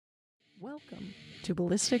Welcome to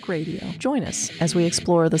Ballistic Radio. Join us as we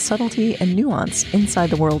explore the subtlety and nuance inside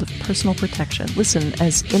the world of personal protection. Listen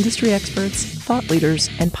as industry experts, thought leaders,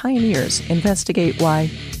 and pioneers investigate why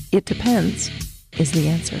it depends is the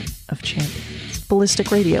answer of champions.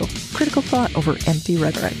 Ballistic Radio, critical thought over empty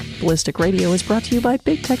rhetoric. Ballistic Radio is brought to you by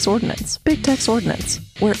Big Tex Ordnance. Big Tex Ordnance,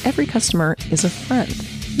 where every customer is a friend,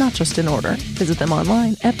 not just an order. Visit them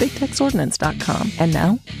online at bigtexordnance.com. And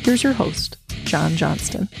now, here's your host, John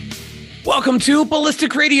Johnston. Welcome to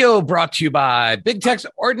Ballistic Radio, brought to you by Big Tex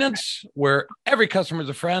Ordnance, where every customer is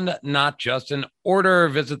a friend, not just an order.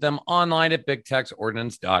 Visit them online at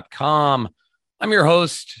bigtexordnance.com. I'm your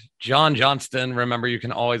host, John Johnston. Remember, you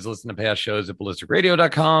can always listen to past shows at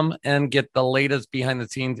ballisticradio.com and get the latest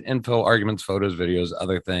behind-the-scenes info, arguments, photos, videos,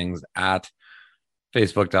 other things at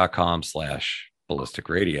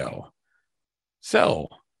facebook.com/ballisticradio. So,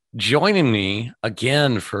 joining me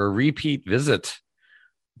again for a repeat visit,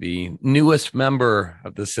 the newest member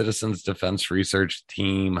of the Citizens Defense Research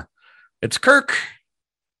Team. It's Kirk.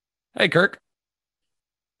 Hey, Kirk.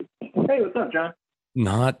 Hey, what's up, John?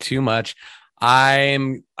 Not too much.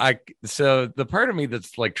 So the part of me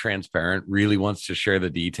that's like transparent really wants to share the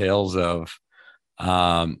details of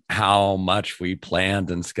how much we planned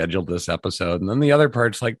and scheduled this episode. And then the other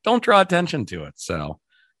part's like, don't draw attention to it. So,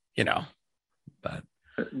 but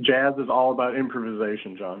jazz is all about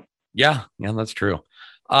improvisation, John. Yeah, that's true.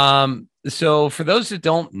 So for those that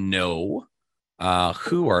don't know,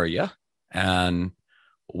 who are you and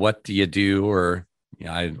what do you do? Or,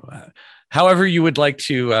 however you would like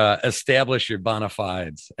to establish your bona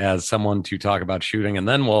fides as someone to talk about shooting, and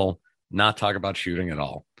then we'll not talk about shooting at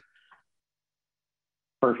all.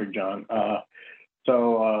 Perfect, John.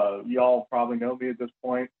 So y'all probably know me at this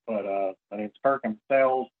point, but my name's Kirk. I'm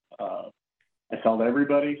sales. I sell to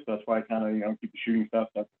everybody, so that's why I kind of keep the shooting stuff,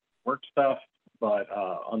 that's work stuff. But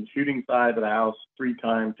on the shooting side of the house,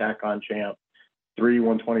 3-time TACCON champ, 3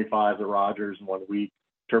 125s at Rogers in 1 week,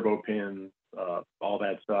 turbo pins, all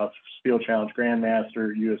that stuff. Steel Challenge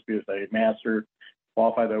Grandmaster, USPSA Master,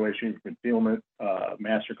 qualified that way shooting for concealment,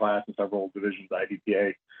 master class in several divisions of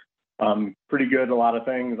IDPA. Pretty good at a lot of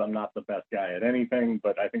things. I'm not the best guy at anything,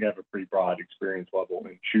 but I think I have a pretty broad experience level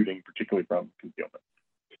in shooting, particularly from concealment.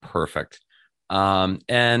 Perfect.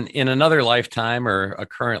 And in another lifetime or a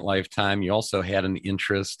current lifetime, you also had an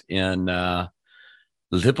interest in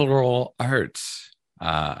liberal arts,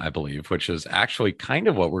 I believe, which is actually kind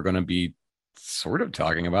of what we're going to be sort of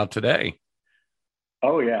talking about today.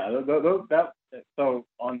 Oh, yeah. So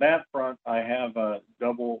on that front, I have I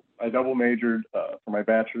double majored for my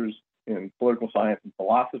bachelor's in political science and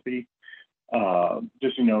philosophy.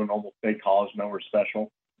 Just, normal state college, nowhere special.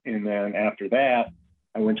 And then after that,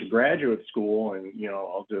 I went to graduate school, and,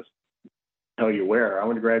 I'll just tell you where. I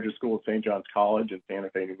went to graduate school at St. John's College in Santa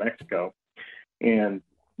Fe, New Mexico. And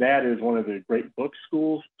that is one of the great book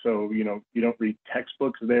schools. So, you don't read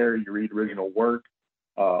textbooks there. You read original work.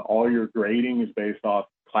 All your grading is based off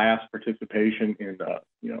class participation in,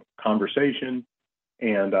 conversation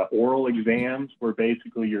and oral exams, where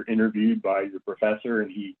basically you're interviewed by your professor,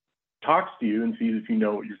 and he talks to you and sees if you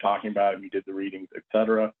know what you're talking about, if you did the readings,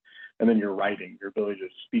 etc. And then your writing, your ability to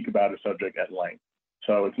speak about a subject at length.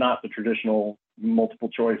 So it's not the traditional multiple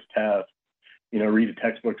choice test, read a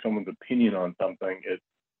textbook, someone's opinion on something. It's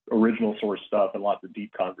original source stuff and lots of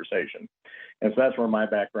deep conversation. And so that's where my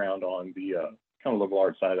background on the kind of liberal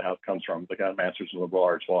arts side of the house comes from. I got a master's in liberal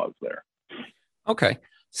arts while I was there. Okay.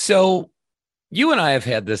 So you and I have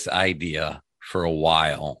had this idea for a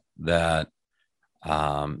while that,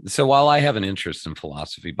 so while I have an interest in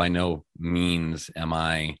philosophy, by no means am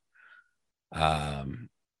I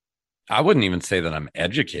wouldn't even say that I'm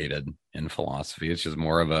educated in philosophy. It's just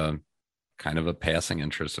more of a kind of a passing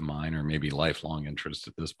interest of mine, or maybe lifelong interest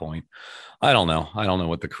at this point. I don't know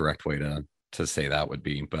what the correct way to say that would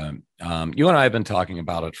be, but you and I have been talking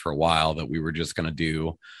about it for a while, that we were just going to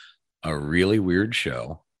do a really weird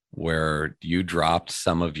show where you dropped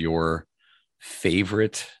some of your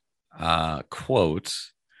favorite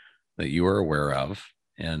quotes that you were aware of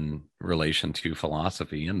in relation to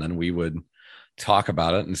philosophy, and then we would talk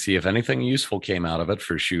about it and see if anything useful came out of it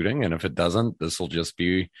for shooting. And if it doesn't, this will just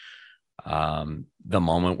be the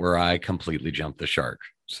moment where I completely jump the shark.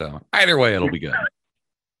 So either way, it'll be good.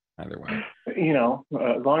 Either way,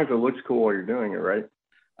 as long as it looks cool while you're doing it, right?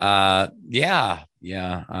 Yeah.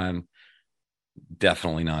 I'm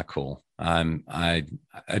definitely not cool. I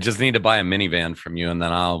just need to buy a minivan from you, and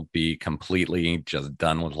then I'll be completely just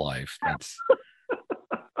done with life. That's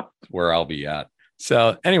where I'll be at.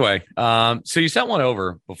 So anyway, so you sent one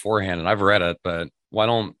over beforehand, and I've read it, but why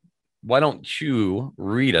don't you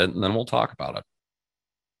read it, and then we'll talk about it?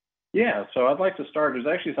 Yeah, so I'd like to start. There's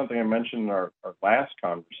actually something I mentioned in our last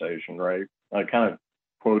conversation, right? I kind of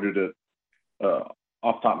quoted it off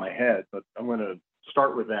the top of my head, but I'm going to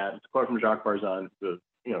start with that. It's a quote from Jacques Barzun, the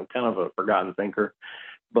kind of a forgotten thinker,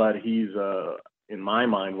 but he's in my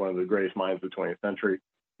mind one of the greatest minds of the 20th century,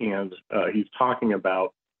 and he's talking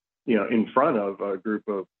about in front of a group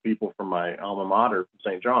of people from my alma mater,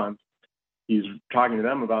 St. John's. He's talking to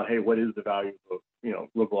them about, hey, what is the value of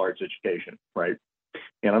liberal arts education, right?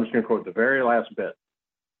 And I'm just going to quote the very last bit.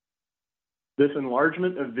 This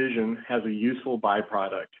enlargement of vision has a useful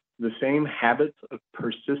byproduct. The same habits of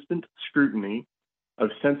persistent scrutiny,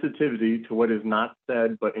 of sensitivity to what is not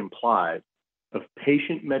said but implied, of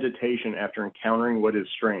patient meditation after encountering what is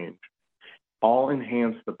strange, all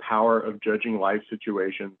enhance the power of judging life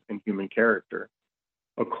situations and human character.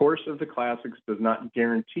 A course of the classics does not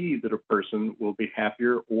guarantee that a person will be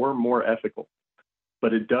happier or more ethical,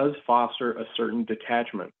 but it does foster a certain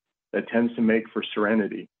detachment that tends to make for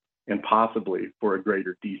serenity and possibly for a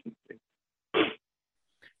greater decency.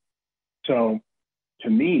 So to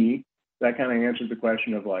me, that kind of answers the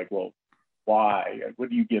question of like, well, why? What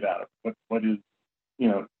do you get out of it? What is,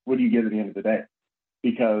 what do you get at the end of the day?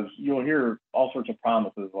 Because you'll hear all sorts of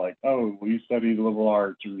promises like, oh, well, you study the liberal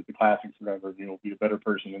arts or the classics or whatever, you'll be a better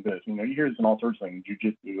person than this. You hear this in all sorts of things.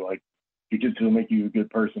 Jiu-jitsu, like jiu-jitsu will make you a good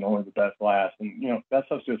person, only the best last. And, that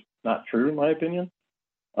stuff's just not true, in my opinion.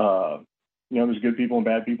 There's good people and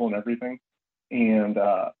bad people and everything. And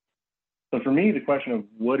so for me, the question of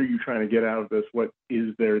what are you trying to get out of this? What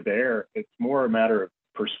is there? It's more a matter of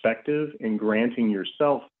perspective and granting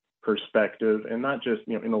yourself perspective, and not just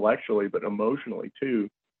intellectually, but emotionally too,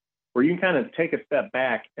 where you can kind of take a step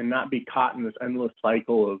back and not be caught in this endless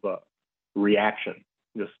cycle of reaction,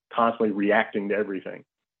 just constantly reacting to everything.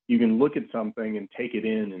 You can look at something and take it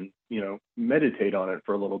in and meditate on it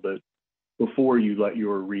for a little bit before you let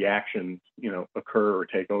your reactions occur or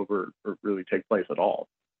take over or really take place at all.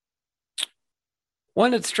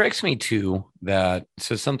 Well, it strikes me too that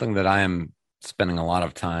something that I am spending a lot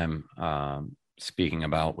of time speaking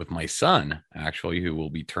about with my son, actually, who will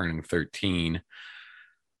be turning 13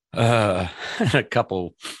 in a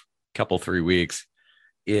couple 3 weeks,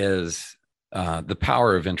 is the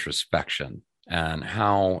power of introspection and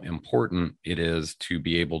how important it is to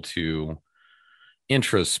be able to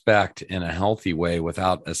introspect in a healthy way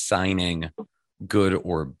without assigning good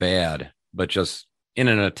or bad, but just in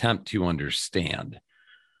an attempt to understand.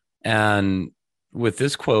 And with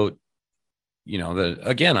this quote,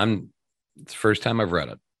 again, it's the first time I've read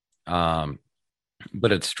it.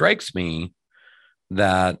 But it strikes me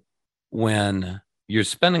that when you're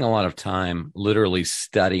spending a lot of time literally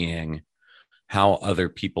studying how other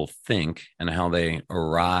people think and how they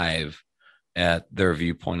arrive at their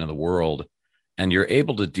viewpoint of the world, and you're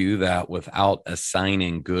able to do that without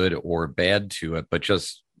assigning good or bad to it, but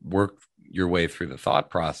just work your way through the thought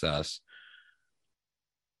process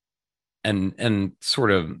and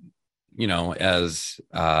sort of, as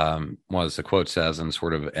was the quote says, and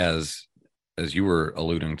sort of as you were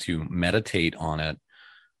alluding to, meditate on it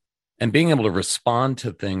and being able to respond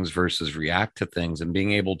to things versus react to things, and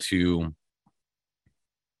being able to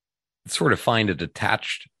sort of find a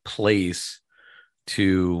detached place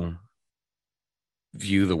to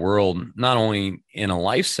view the world, not only in a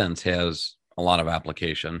life sense has a lot of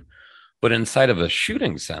application, but inside of a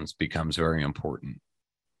shooting sense becomes very important.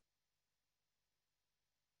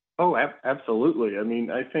 Oh, absolutely. I mean,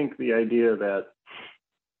 I think the idea that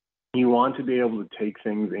you want to be able to take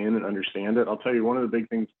things in and understand it. I'll tell you, one of the big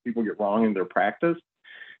things people get wrong in their practice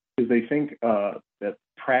is they think that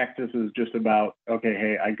practice is just about, okay,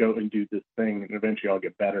 hey, I go and do this thing and eventually I'll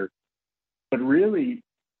get better. But really,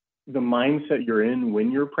 the mindset you're in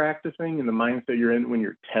when you're practicing and the mindset you're in when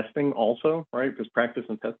you're testing also, right? Because practice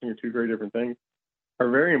and testing are two very different things,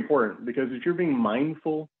 are very important. Because if you're being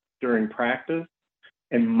mindful during practice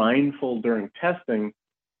and mindful during testing,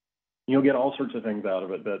 you'll get all sorts of things out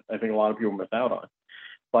of it that I think a lot of people miss out on.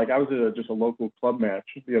 Like I was at just a local club match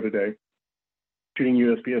the other day, shooting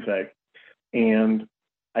USPSA, and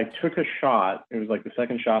I took a shot. It was like the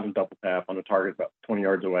second shot in double tap on a target about 20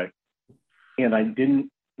 yards away. And I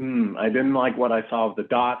didn't like what I saw of the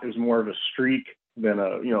dot. It was more of a streak than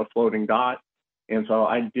a floating dot. And so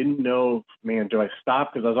I didn't know, man, do I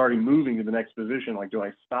stop? Because I was already moving to the next position. Like, do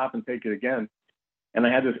I stop and take it again? And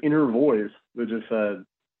I had this inner voice that just said,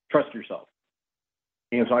 trust yourself.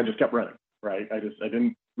 And so I just kept running, right? I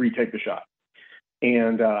didn't retake the shot.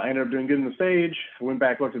 And I ended up doing good in the stage. I went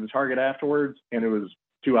back, looked at the target afterwards, and it was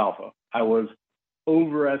 2 alpha. I was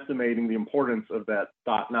overestimating the importance of that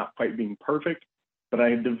dot not quite being perfect. but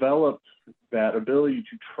I developed that ability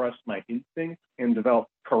to trust my instincts and develop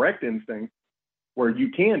correct instincts where you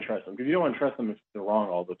can trust them, because you don't want to trust them if they're wrong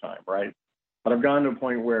all the time, right? But I've gotten to a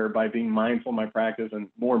point where by being mindful of my practice, and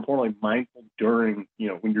more importantly, mindful during,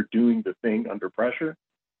 when you're doing the thing under pressure,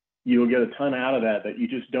 you'll get a ton out of that you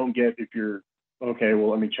just don't get if you're, okay, well,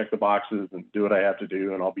 let me check the boxes and do what I have to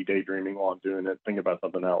do, and I'll be daydreaming while I'm doing it, thinking about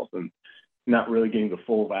something else, and not really getting the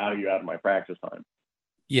full value out of my practice time.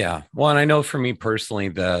 Yeah. Well, and I know for me personally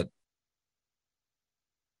that,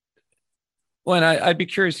 well, and I'd be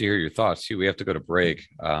curious to hear your thoughts too. We have to go to break.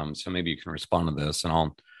 So maybe you can respond to this, and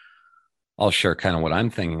I'll share kind of what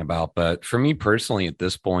I'm thinking about. But for me personally, at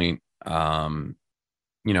this point, once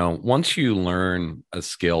you learn a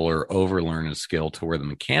skill or overlearn a skill to where the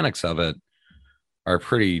mechanics of it are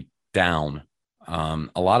pretty down, a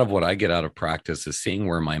lot of what I get out of practice is seeing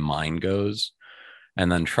where my mind goes and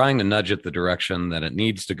then trying to nudge it the direction that it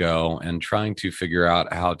needs to go and trying to figure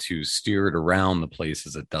out how to steer it around the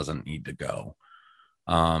places it doesn't need to go.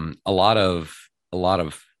 A lot of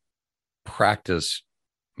practice,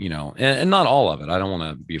 and not all of it. I don't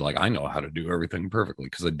want to be like, I know how to do everything perfectly,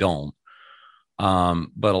 because I don't.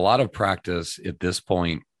 But a lot of practice at this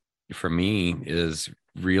point for me is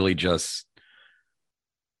really just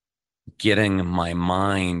getting my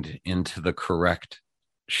mind into the correct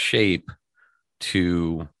shape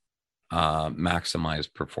to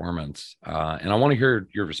maximize performance. And I want to hear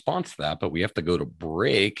your response to that, but we have to go to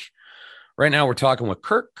break. Right now, we're talking with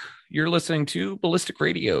Kirk. You're listening to Ballistic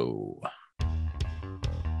Radio.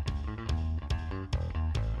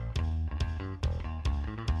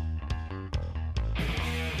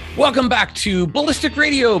 Welcome back to Ballistic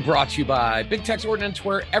Radio, brought to you by Big Tex Ordnance,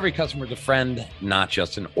 where every customer is a friend, not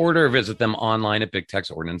just an order. Visit them online at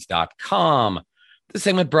bigtexordnance.com. This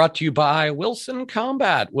segment brought to you by Wilson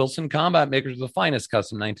Combat. Wilson Combat, makers of the finest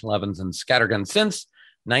custom 1911s and scatterguns since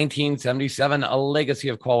 1977, a legacy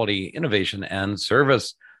of quality, innovation, and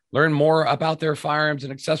service. Learn more about their firearms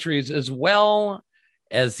and accessories, as well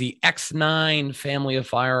as the X9 family of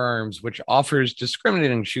firearms, which offers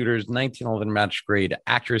discriminating shooters 1911 match grade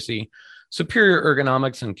accuracy, superior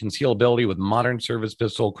ergonomics, and concealability with modern service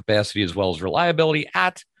pistol capacity, as well as reliability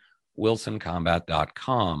at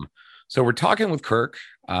wilsoncombat.com. So we're talking with Kirk.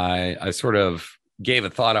 I sort of gave a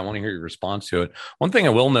thought. I want to hear your response to it. One thing I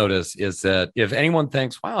will notice is that if anyone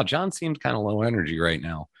thinks, wow, John seems kind of low energy right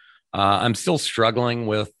now, I'm still struggling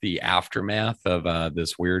with the aftermath of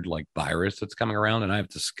this weird virus that's coming around. And I've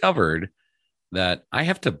discovered that I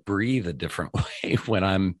have to breathe a different way when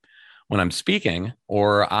I'm speaking,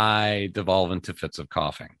 or I devolve into fits of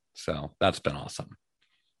coughing. So that's been awesome.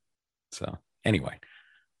 So anyway,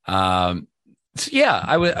 so yeah,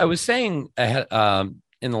 I was saying ahead,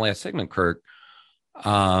 in the last segment, Kirk,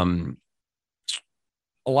 a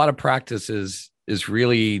lot of practice is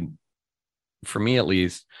really, for me at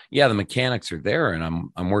least, yeah, the mechanics are there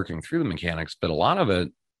and I'm working through the mechanics, but a lot of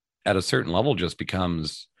it at a certain level just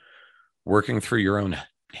becomes working through your own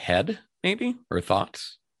head, maybe, or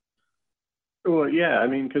thoughts. Well, yeah, I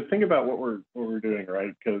mean, because think about what we're doing,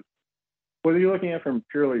 right? Because whether you're looking at from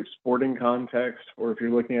purely sporting context, or if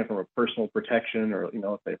you're looking at from a personal protection, or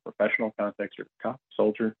let's say professional context, or cop,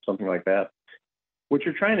 soldier, something like that, what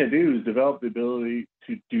you're trying to do is develop the ability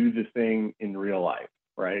to do the thing in real life,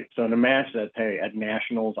 right? So in a match that's, hey, at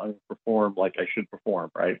nationals, I'm going to perform like I should perform,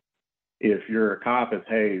 right? If you're a cop, it's,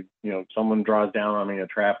 hey, someone draws down on me at a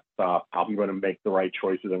traffic stop, I'm going to make the right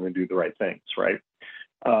choices, I'm going to do the right things, right?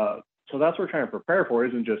 So that's what we're trying to prepare for.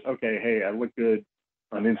 Isn't just, okay, hey, I look good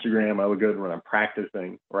on Instagram, I look good when I'm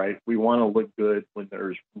practicing, right? We want to look good when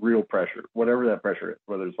there's real pressure, whatever that pressure is,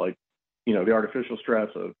 whether it's the artificial stress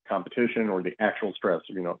of competition or the actual stress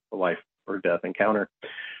of, the life or death encounter.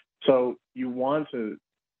 So you want to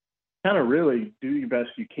kind of really do your best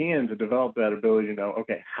you can to develop that ability to know,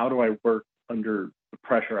 okay, how do I work under the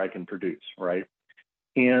pressure I can produce, right?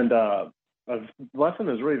 And a lesson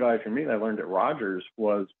that's really valuable for me that I learned at Rogers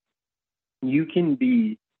was you can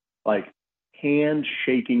be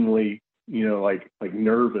handshakingly,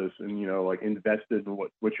 nervous and, invested in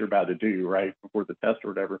what you're about to do, right, before the test or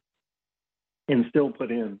whatever, and still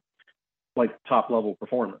put in top level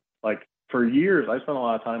performance. For years, I spent a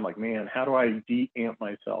lot of time man, how do I de-amp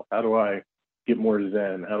myself? How do I get more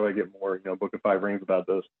zen? How do I get more, Book of Five Rings about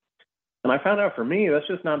this? And I found out for me, that's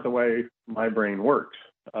just not the way my brain works.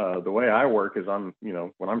 The way I work is when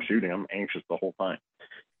I'm shooting, I'm anxious the whole time.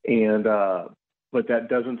 And, but that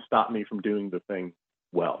doesn't stop me from doing the thing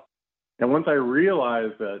well. And once I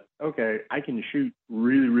realized that, okay, I can shoot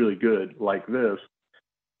really, really good like this,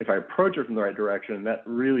 if I approach it from the right direction, that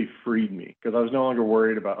really freed me because I was no longer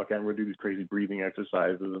worried about, okay, I'm going to do these crazy breathing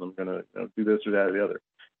exercises and I'm going to do this or that or the other.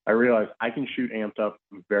 I realized I can shoot amped up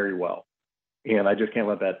very well, and I just can't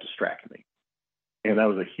let that distract me. And that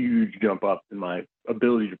was a huge jump up in my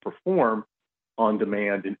ability to perform on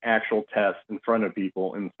demand in actual tests in front of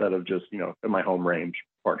people instead of just, in my home range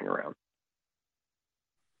farting around.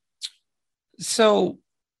 So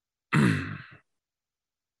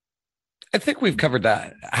I think we've covered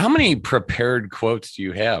that. How many prepared quotes do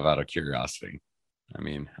you have, out of curiosity? I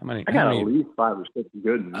mean, how many? I got at least 5 or 6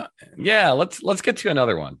 good ones. Yeah, let's get to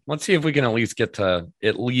another one. Let's see if we can at least get to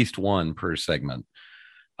at least one per segment.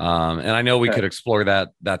 And I know we could explore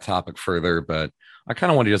that topic further, but I kind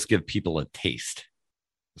of want to just give people a taste.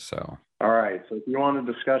 So. All right. So if you want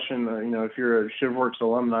a discussion, if you're a ShivWorks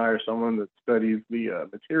alumni or someone that studies the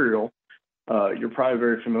material, you're probably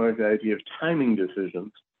very familiar with the idea of timing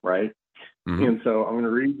decisions, right? Mm-hmm. And so I'm going to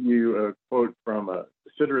read you a quote from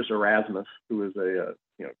Desiderius Erasmus, who was a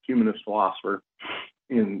humanist philosopher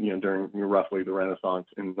during roughly the Renaissance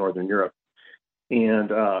in Northern Europe. And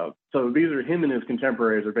so these are him and his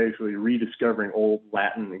contemporaries are basically rediscovering old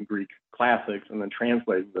Latin and Greek classics and then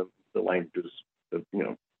translating them to the languages of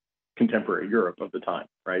contemporary Europe of the time,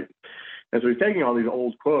 right? And so he's taking all these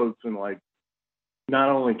old quotes and not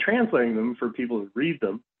only translating them for people to read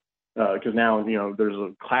them, because now, there's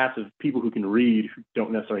a class of people who can read who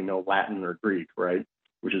don't necessarily know Latin or Greek, right?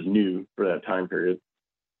 Which is new for that time period.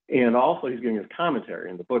 And also he's giving his commentary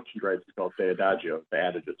in the book he writes. It's called De Adagio, the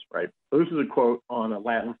Adages, right? So this is a quote on a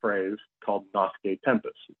Latin phrase called Nosce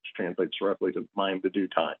Tempus, which translates roughly to mind the due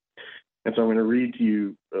time. And so I'm going to read to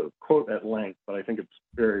you a quote at length, but I think it's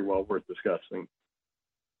very well worth discussing.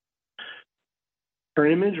 Her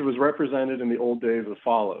image was represented in the old days as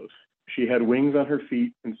follows. She had wings on her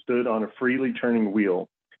feet and stood on a freely turning wheel,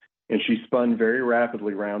 and she spun very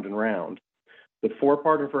rapidly round and round. The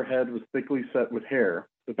forepart of her head was thickly set with hair,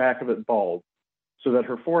 the back of it bald, so that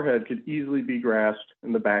her forehead could easily be grasped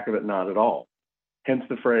and the back of it not at all. Hence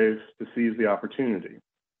the phrase, to seize the opportunity.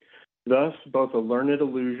 Thus, both a learned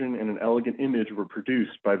allusion and an elegant image were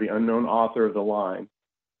produced by the unknown author of the line,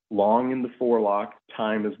 long in the forelock,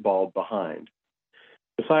 time is bald behind.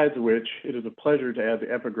 Besides which, it is a pleasure to add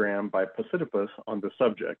the epigram by Posidippus on the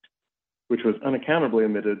subject, which was unaccountably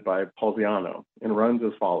omitted by Poliziano, and runs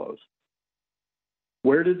as follows.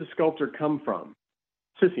 Where did the sculptor come from?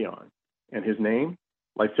 Sicyon. And his name?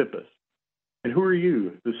 Lysippus. And who are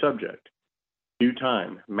you, the subject? Due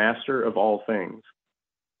time, master of all things.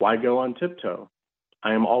 Why go on tiptoe?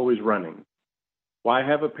 I am always running. Why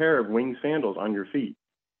have a pair of winged sandals on your feet?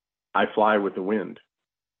 I fly with the wind.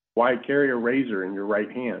 Why carry a razor in your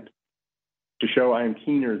right hand? To show I am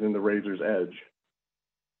keener than the razor's edge.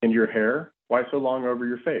 And your hair? Why so long over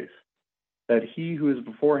your face? That he who is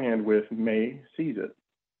beforehand with may seize it.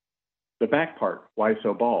 The back part, why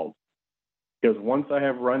so bald? Because once I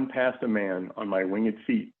have run past a man on my winged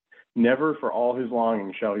feet, never for all his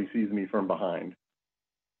longing shall he seize me from behind.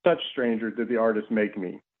 Such, stranger, did the artist make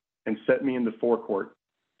me, and set me in the forecourt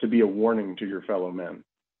to be a warning to your fellow men.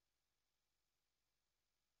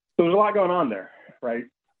 So there's a lot going on there, right?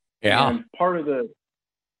 Yeah. And part of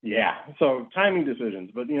so timing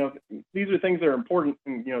decisions, but these are things that are important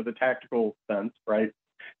in the tactical sense, right?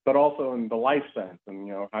 But also in the life sense,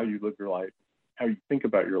 and how you live your life, how you think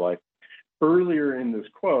about your life. Earlier in this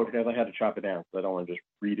quote, because I had to chop it down, so I don't want to just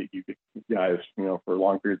read it, you guys, for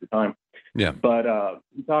long periods of time. Yeah. But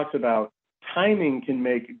he talks about timing can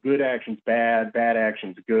make good actions bad, bad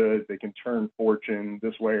actions good. They can turn fortune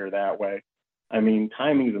this way or that way. I mean,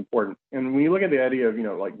 timing is important. And when you look at the idea of,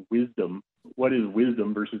 wisdom, what is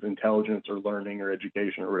wisdom versus intelligence or learning or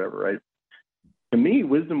education or whatever, right? To me,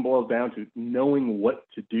 wisdom boils down to knowing what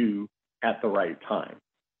to do at the right time,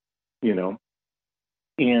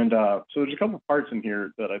 And so there's a couple of parts in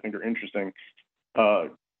here that I think are interesting.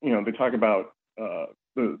 They talk about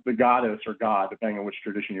the goddess or god, depending on which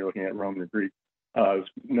tradition you're looking at, Roman or Greek, is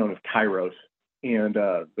known as Kairos, and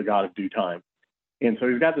the god of due time. And so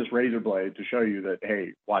he's got this razor blade to show you that,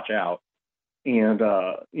 hey, watch out. And,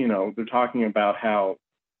 they're talking about how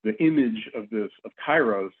the image of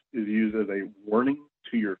Kairos is used as a warning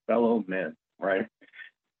to your fellow men, right?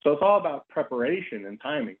 So it's all about preparation and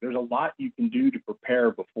timing. There's a lot you can do to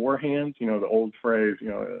prepare beforehand. The old phrase,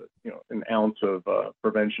 an ounce of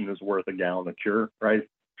prevention is worth a gallon of cure, right?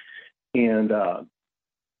 And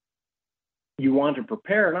you want to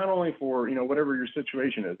prepare not only for, whatever your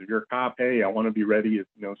situation is. If you're a cop, hey, I want to be ready if,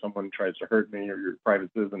 someone tries to hurt me, or you're a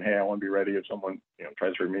private citizen, hey, I want to be ready if someone,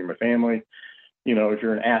 tries to hurt me and my family. If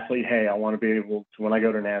you're an athlete, hey, I want to be able to, when I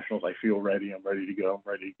go to nationals, I feel ready. I'm ready to go.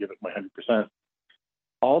 I'm ready to give it my 100%.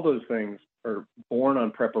 all those things are born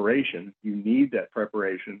on preparation. You need that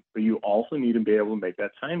preparation, but you also need to be able to make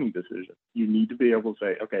that timing decision. You need to be able to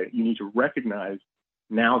say, okay, you need to recognize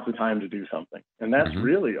now's the time to do something. And that's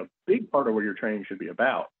really a big part of what your training should be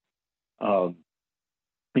about.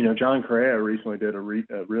 John Correa recently did a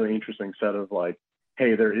really interesting set of like,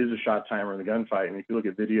 hey, there is a shot timer in the gunfight. And if you look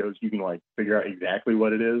at videos, you can like figure out exactly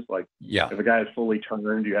what it is. Like, if a guy is fully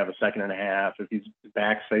turned, you have a second and a half. If he's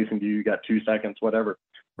back facing to you, you got 2 seconds, whatever.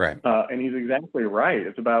 Right. And he's exactly right.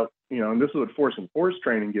 It's about, and this is what force and force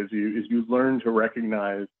training gives you, is you learn to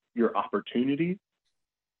recognize your opportunities,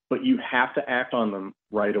 but you have to act on them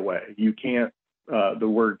right away. You can't, the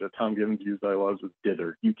word that Tom Gibbons used I love is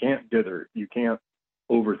dither. You can't dither. You can't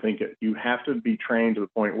overthink it. You have to be trained to the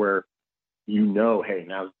point where hey,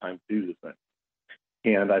 now's the time to do this thing.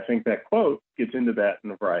 And I think that quote gets into that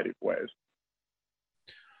in a variety of ways.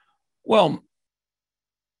 Well,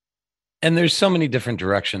 and there's so many different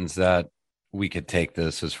directions that we could take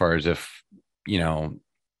this as far as if,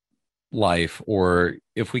 life, or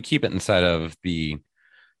if we keep it inside of the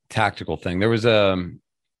tactical thing. There was a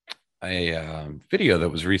video that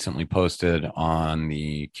was recently posted on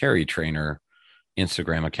the Carry Trainer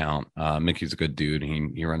Instagram account. Mickey's a good dude.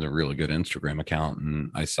 He runs a really good Instagram account,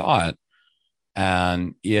 and I saw it,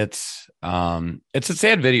 and it's a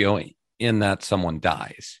sad video in that someone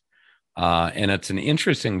dies, and it's an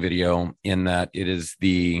interesting video in that it is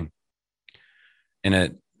this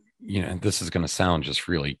is going to sound just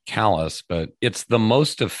really callous, but it's the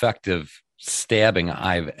most effective stabbing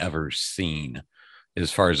I've ever seen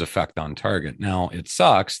as far as effect on target. Now, it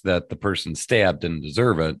sucks that the person stabbed didn't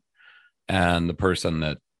deserve it, and the person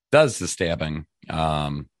that does the stabbing,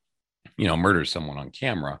 murders someone on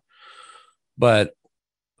camera. But,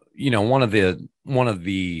 one of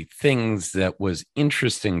the things that was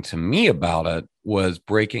interesting to me about it was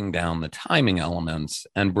breaking down the timing elements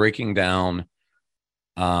and breaking down,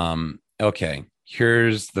 okay,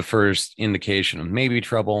 here's the first indication of maybe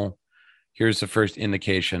trouble. Here's the first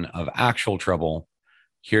indication of actual trouble.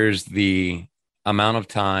 Here's the amount of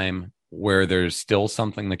time where there's still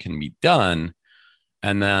something that can be done.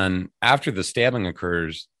 And then after the stabbing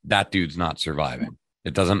occurs, that dude's not surviving.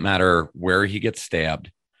 It doesn't matter where he gets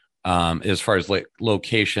stabbed. As far as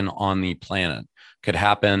location on the planet, could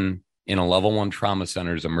happen in a level 1 trauma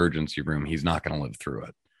center's emergency room. He's not going to live through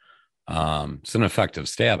it. It's an effective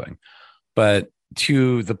stabbing. But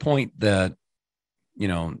to the point that,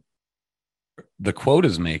 the quote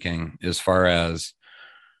is making, as far as,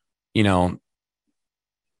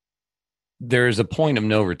 there's a point of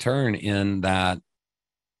no return in that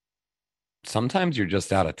sometimes you're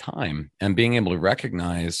just out of time, and being able to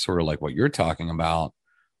recognize sort of like what you're talking about.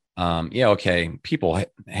 Okay, people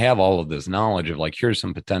have all of this knowledge of like, here's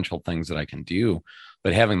some potential things that I can do,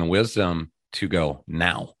 but having the wisdom to go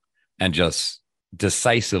now and just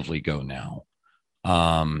decisively go now.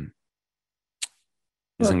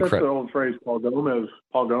 That's the old phrase Paul Gomez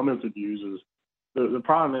would use is the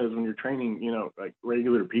problem is when you're training, like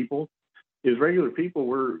regular people, we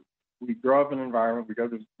grow up in an environment, we go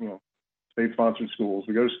to, state-sponsored schools,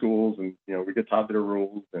 we go to schools and, we get taught their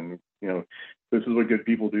rules and, this is what good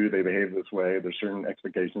people do. They behave this way. There's certain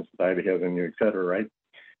expectations society has in you, et cetera, right?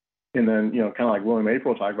 And then, kind of like William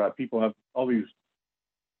April talked about, people have all these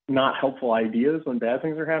not helpful ideas when bad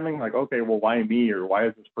things are happening. Like, okay, well, why me? Or why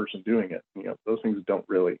is this person doing it? Those things don't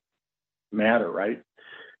really matter, right?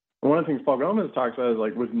 And one of the things Paul Gomez talks about is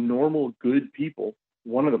like with normal, good people,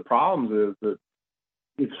 one of the problems is that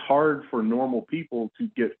it's hard for normal people to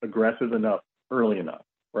get aggressive enough early enough,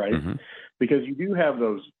 right? Mm-hmm. Because you do have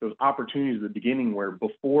those opportunities at the beginning where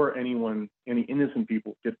before any innocent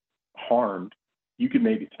people get harmed, you could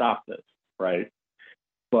maybe stop this, right?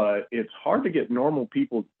 But it's hard to get normal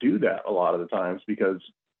people to do that a lot of the times because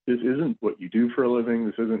this isn't what you do for a living.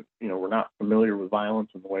 This isn't, we're not familiar with violence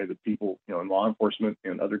in the way that people, in law enforcement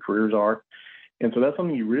and other careers are. And so that's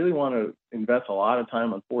something you really want to invest a lot of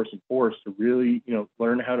time on force and force to really,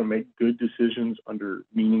 learn how to make good decisions under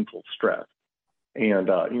meaningful stress. And,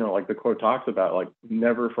 like the quote talks about, like,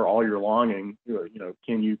 never for all your longing,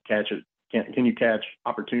 can you catch it? Can you catch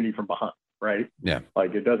opportunity from behind? Right. Yeah.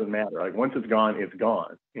 Like, it doesn't matter. Like, once it's gone, it's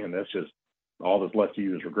gone. And that's just all that's left to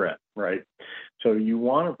you is regret. Right. So you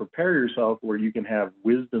want to prepare yourself where you can have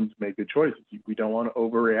wisdom to make good choices. We don't want to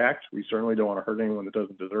overreact. We certainly don't want to hurt anyone that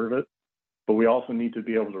doesn't deserve it. But we also need to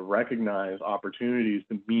be able to recognize opportunities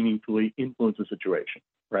to meaningfully influence a situation,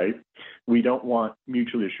 right? We don't want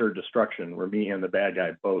mutually assured destruction where me and the bad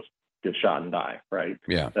guy both get shot and die, right?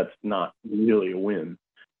 Yeah. That's not really a win.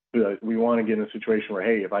 But we want to get in a situation where,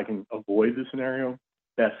 hey, if I can avoid the scenario,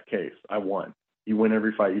 best case, I won. You win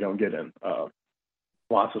every fight you don't get in.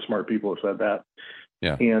 Lots of smart people have said that.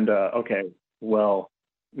 Yeah. And okay, well,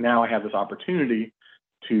 now I have this opportunity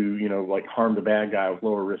to, like harm the bad guy with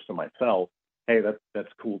lower risk to myself. Hey, that's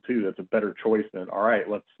cool too. That's a better choice than, all right,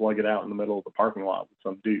 let's slug it out in the middle of the parking lot with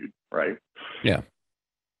some dude, right? Yeah.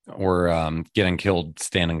 Or getting killed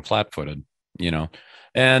standing flat-footed,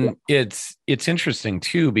 And it's interesting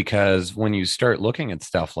too, because when you start looking at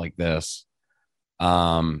stuff like this,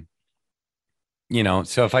 so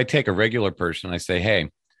if I take a regular person, I say,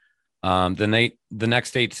 hey, the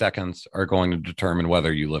next 8 seconds are going to determine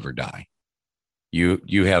whether you live or die.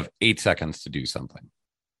 You have 8 seconds to do something,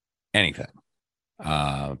 anything.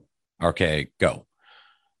 Okay, go.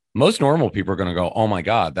 Most normal people are going to go, oh my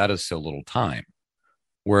God, that is so little time.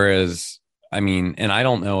 Whereas, and I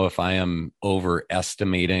don't know if I am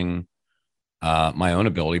overestimating my own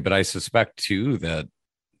ability, but I suspect too that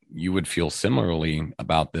you would feel similarly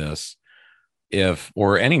about this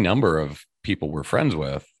or any number of people we're friends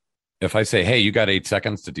with. If I say, hey, you got 8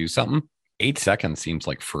 seconds to do something, 8 seconds seems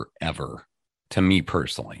like forever to me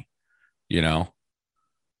personally,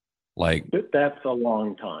 like that's a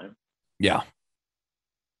long time. Yeah.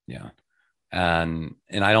 Yeah. And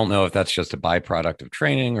I don't know if that's just a byproduct of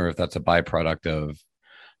training or if that's a byproduct of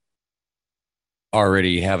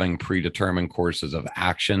already having predetermined courses of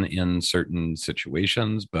action in certain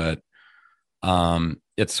situations. But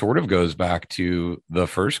it sort of goes back to the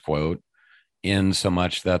first quote, in so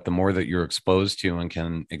much that the more that you're exposed to and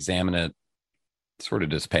can examine it sort of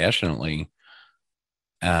dispassionately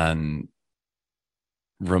and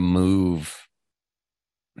remove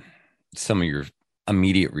some of your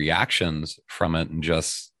immediate reactions from it and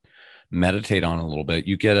just meditate on it a little bit,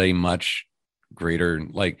 you get a much greater,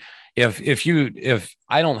 like if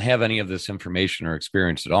I don't have any of this information or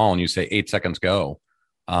experience at all and you say 8 seconds go,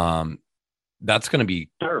 that's going to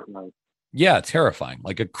be terrifying. Yeah, terrifying,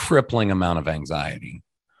 like a crippling amount of anxiety.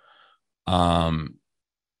 But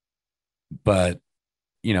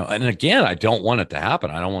and again, I don't want it to happen.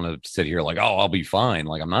 I don't want to sit here like, oh, I'll be fine.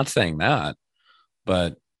 Like, I'm not saying that,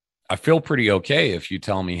 but I feel pretty okay if you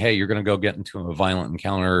tell me, hey, you're going to go get into a violent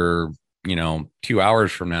encounter, 2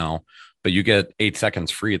 hours from now, but you get 8 seconds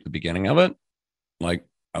free at the beginning of it. Like,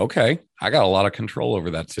 okay, I got a lot of control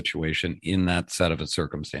over that situation in that set of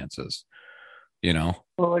circumstances, Well,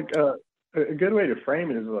 like a good way to frame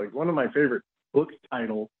it is like one of my favorite book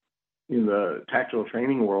titles in the tactical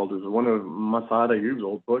training world is one of Masada Ayub's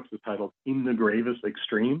old books is titled In the Gravest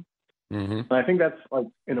Extreme. Mm-hmm. And I think that's like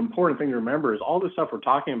an important thing to remember is all the stuff we're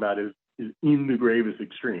talking about is in the gravest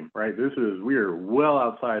extreme, right? We are well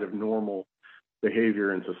outside of normal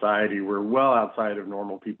behavior in society. We're well outside of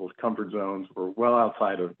normal people's comfort zones. We're well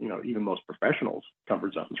outside of, even most professionals'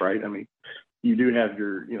 comfort zones, right? I mean, you do have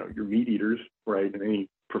your meat eaters, right? And any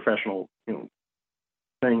professional,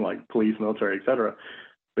 thing like police, military, et cetera.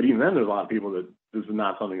 But even then, there's a lot of people that this is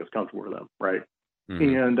not something that's comfortable for them, right?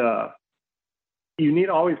 Mm-hmm. And you need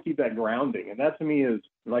to always keep that grounding. And that to me is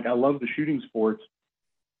like, I love the shooting sports.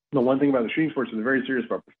 The one thing about the shooting sports is they're very serious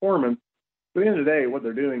about performance. But at the end of the day, what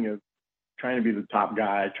they're doing is trying to be the top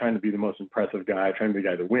guy, trying to be the most impressive guy, trying to be the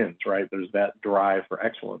guy that wins, right? There's that drive for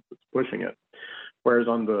excellence that's pushing it. Whereas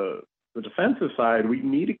on the defensive side, we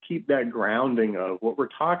need to keep that grounding of what we're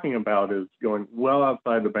talking about is going well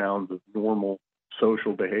outside the bounds of normal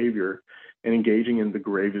social behavior and engaging in the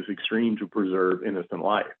gravest extreme to preserve innocent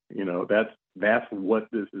life. That's what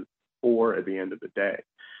this is for at the end of the day.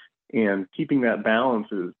 And keeping that balance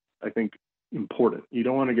is, I think, important. You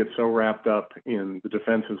don't want to get so wrapped up in the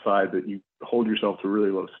defensive side that you hold yourself to a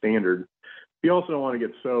really low standard. You also don't want to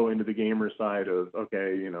get so into the gamer side of,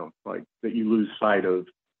 okay, like that you lose sight of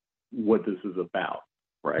what this is about,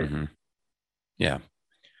 right? Mm-hmm. Yeah.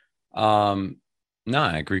 No,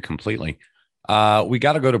 I agree completely. We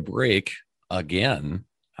got to go to break again.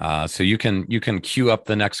 So you can queue up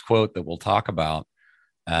the next quote that we'll talk about,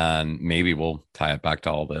 and maybe we'll tie it back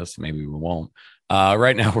to all this. Maybe we won't.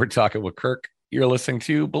 Right now we're talking with Kirk. You're listening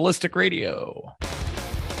to Ballistic Radio.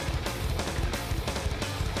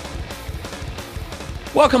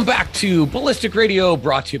 Welcome back to Ballistic Radio,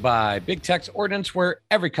 brought to you by Big Tex Ordnance, where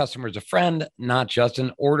every customer is a friend, not just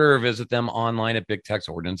an order. Visit them online at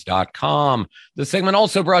bigtexordnance.com. This segment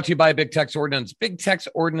also brought to you by Big Tex Ordnance. Big Tex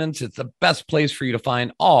Ordnance is the best place for you to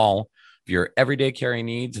find all of your everyday carry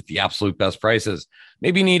needs at the absolute best prices.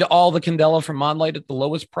 Maybe you need all the Candela from Monlight at the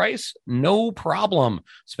lowest price? No problem.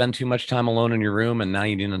 Spend too much time alone in your room and now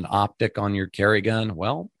you need an optic on your carry gun?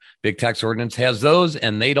 Well, Big Tex Ordnance has those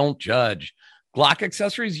and they don't judge. Glock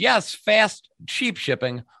accessories, yes, fast, cheap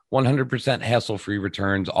shipping, 100% hassle-free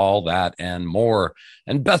returns, all that and more.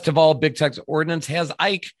 And best of all, Big Tex Ordnance has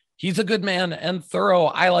Ike. He's a good man and thorough.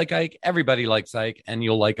 I like Ike. Everybody likes Ike, and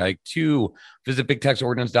you'll like Ike too. Visit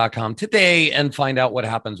bigtexordinance.com today and find out what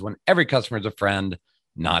happens when every customer is a friend,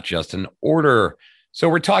 not just an order. So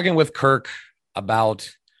we're talking with Kirk about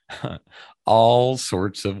all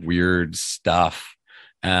sorts of weird stuff.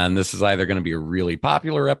 And this is either going to be a really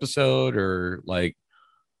popular episode or like,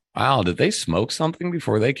 wow, did they smoke something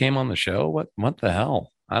before they came on the show? What the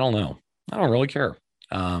hell? I don't know. I don't really care.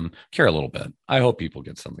 Care a little bit. I hope people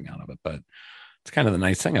get something out of it, but it's kind of the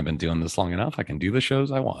nice thing. I've been doing this long enough. I can do the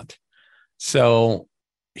shows I want. So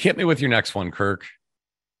hit me with your next one, Kirk.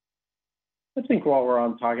 I think while we're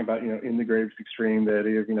on talking about, in the graves extreme, the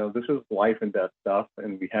idea of, this is life and death stuff,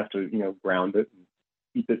 and we have to, ground it and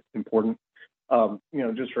keep it important.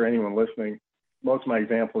 Just for anyone listening, most of my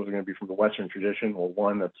examples are going to be from the Western tradition. Well,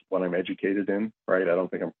 one, that's what I'm educated in, right? I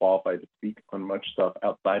don't think I'm qualified to speak on much stuff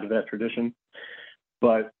outside of that tradition.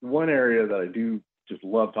 But one area that I do just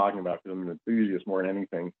love talking about because I'm an enthusiast more than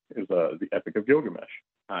anything is the Epic of Gilgamesh.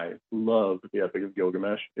 I love the Epic of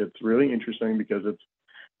Gilgamesh. It's really interesting because it's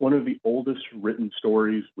one of the oldest written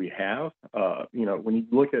stories we have. When you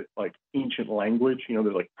look at like ancient language,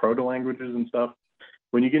 there's like proto-languages and stuff.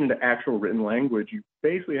 When you get into actual written language, you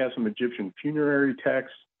basically have some Egyptian funerary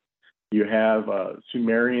texts. You have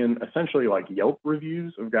Sumerian, essentially like Yelp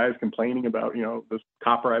reviews of guys complaining about, this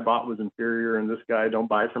copper I bought was inferior and this guy, don't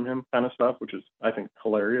buy from him kind of stuff, which is, I think,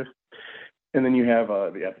 hilarious. And then you have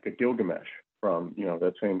the Epic of Gilgamesh from,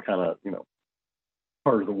 that same kind of,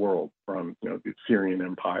 part of the world from, the Assyrian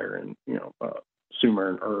Empire and, Sumer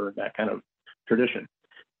and Ur, that kind of tradition.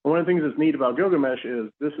 And one of the things that's neat about Gilgamesh is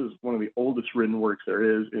this is one of the oldest written works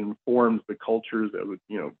there is. It informs the cultures that would,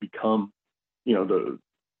 become,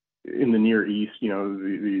 in the Near East,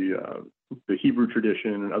 the Hebrew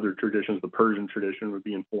tradition and other traditions, the Persian tradition would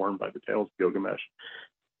be informed by the tales of Gilgamesh.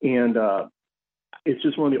 And it's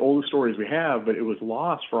just one of the oldest stories we have, but it was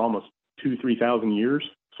lost for almost 3,000 years.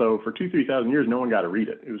 So for 3,000 years, no one got to read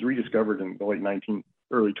it. It was rediscovered in the late 19th,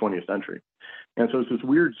 early 20th century. And so it's this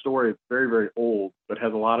weird story. It's very, very old, but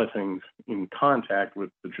has a lot of things in contact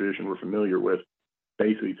with the tradition we're familiar with,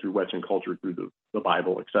 basically through Western culture, through the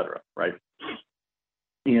Bible, et cetera, right?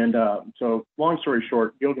 And so long story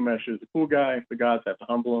short, Gilgamesh is a cool guy. The gods have to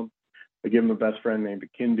humble him. They give him a best friend named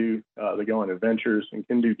Kindu. They go on adventures, and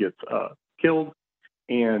Kindu gets killed,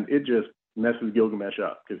 and it just messes Gilgamesh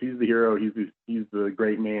up because he's the hero. He's the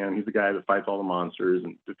great man. He's the guy that fights all the monsters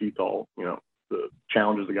and defeats all, the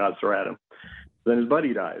challenges the gods throw at him. Then his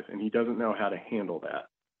buddy dies, and he doesn't know how to handle that,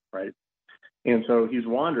 right? And so he's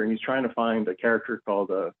wandering. He's trying to find a character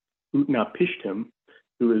called Utnapishtim,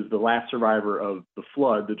 who is the last survivor of the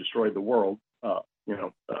flood that destroyed the world,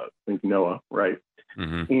 think Noah, right?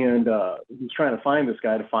 Mm-hmm. And he's trying to find this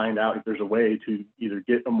guy to find out if there's a way to either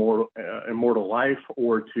get immortal life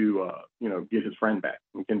or to, get his friend back.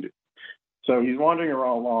 He can do. So he's wandering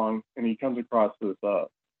around along, and he comes across this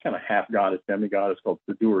kind of half-goddess, demigoddess called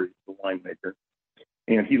Siduri, the winemaker.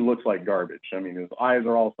 And he looks like garbage. I mean, his eyes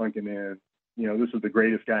are all sunken in. This is the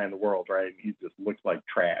greatest guy in the world, right? And he just looks like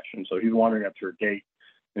trash. And so he's wandering up to her gate.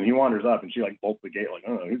 And he wanders up, and she like bolts the gate, like,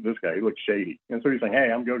 oh, who's this guy? He looks shady. And so he's saying, hey,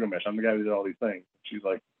 I'm Gilgamesh. I'm the guy who did all these things. She's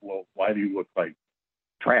like, well, why do you look like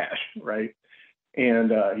trash, right?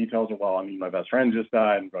 And he tells her, well, my best friend just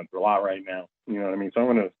died. I'm going through a lot right now. You know what I mean? So I'm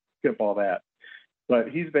going to skip all that. But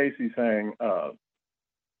he's basically saying,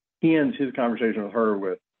 he ends his conversation with her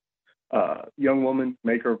with, young woman,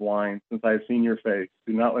 maker of wine, since I have seen your face,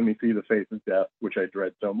 do not let me see the face of death, which I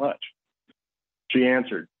dread so much. She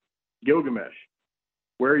answered, Gilgamesh,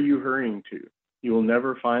 where are you hurrying to? You will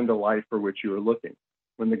never find the life for which you are looking.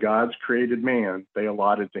 When the gods created man, they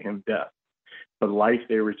allotted to him death, but life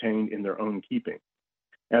they retained in their own keeping.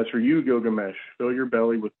 As for you, Gilgamesh, fill your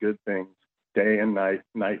belly with good things, day and night,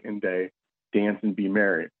 night and day, dance and be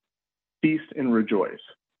merry. Feast and rejoice.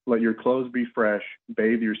 Let your clothes be fresh,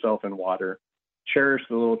 bathe yourself in water, cherish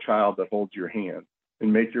the little child that holds your hand,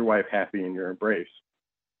 and make your wife happy in your embrace.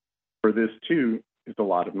 For this, too, is the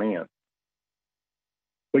lot of man.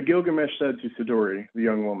 But Gilgamesh said to Siduri, the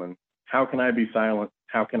young woman, how can I be silent?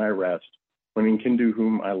 How can I rest? When Enkidu,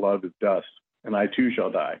 whom I love, is dust, and I too shall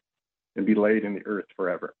die, and be laid in the earth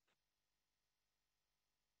forever.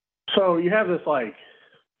 So you have this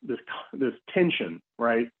tension,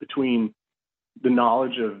 right, between the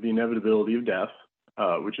knowledge of the inevitability of death,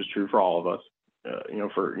 which is true for all of us,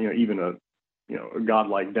 even a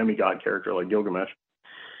godlike demigod character like Gilgamesh,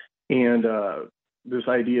 and this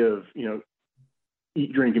idea of,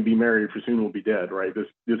 eat, drink, and be merry, for soon we'll be dead, right?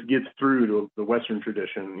 This gets through to the Western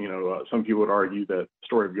tradition. Some people would argue that the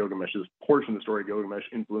story of Gilgamesh, this portion of the story of Gilgamesh,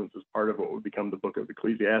 influences part of what would become the book of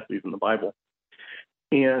Ecclesiastes in the Bible.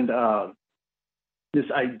 And this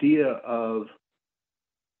idea of,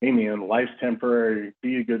 hey man, life's temporary,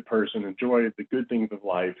 be a good person, enjoy the good things of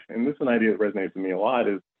life. And this is an idea that resonates with me a lot,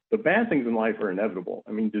 is the bad things in life are inevitable.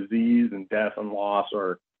 I mean, disease and death and loss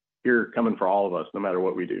are here coming for all of us, no matter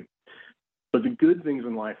what we do. But the good things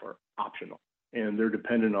in life are optional, and they're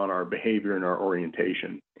dependent on our behavior and our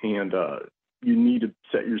orientation. And you need to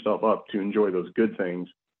set yourself up to enjoy those good things,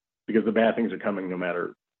 because the bad things are coming no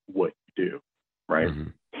matter what you do, right? Mm-hmm.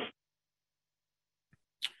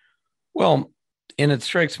 Well, and it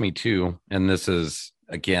strikes me too, and this is,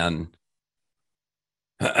 again,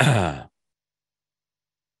 I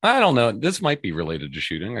don't know, this might be related to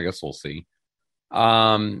shooting. I guess we'll see.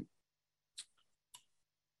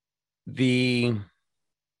 The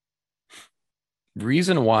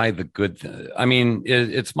reason why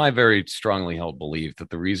it's my very strongly held belief that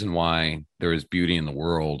the reason why there is beauty in the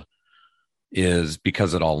world is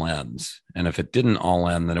because it all ends. And if it didn't all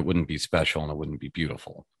end, then it wouldn't be special and it wouldn't be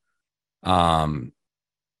beautiful.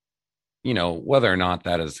 Whether or not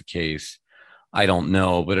that is the case, I don't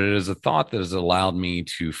know, but it is a thought that has allowed me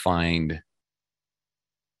to find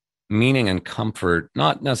meaning and comfort,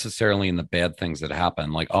 not necessarily in the bad things that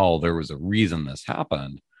happen, like, oh, there was a reason this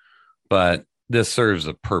happened, but this serves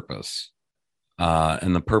a purpose.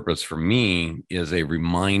 And the purpose for me is a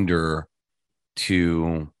reminder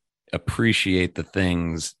to appreciate the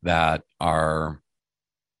things that are,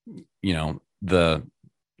 the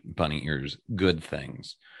bunny ears, good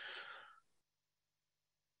things.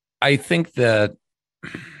 I think that,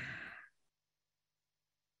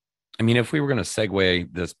 if we were going to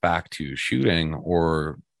segue this back to shooting,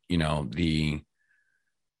 or, the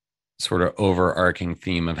sort of overarching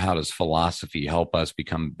theme of how does philosophy help us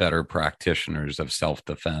become better practitioners of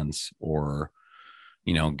self-defense, or,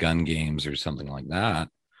 gun games or something like that,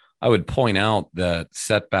 I would point out that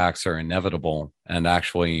setbacks are inevitable and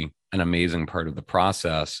actually an amazing part of the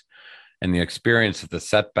process. And the experience of the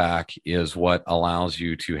setback is what allows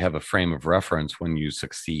you to have a frame of reference when you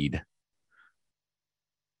succeed.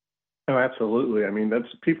 Oh, absolutely. That's,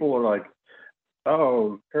 people are like,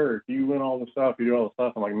 oh, Kurt, you win all the stuff, you do all the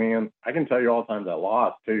stuff. I'm like, man, I can tell you all the times I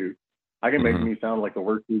lost too. I can make me sound like the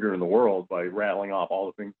worst shooter in the world by rattling off all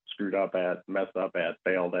the things I screwed up at, messed up at,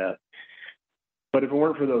 failed at. But if it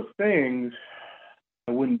weren't for those things,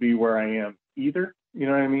 I wouldn't be where I am either. You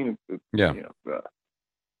know what I mean? Yeah.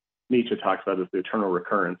 Nietzsche talks about this, the eternal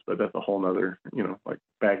recurrence, but that's a whole nother, like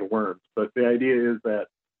bag of worms. But the idea is that,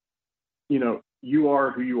 you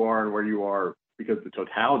are who you are and where you are because of the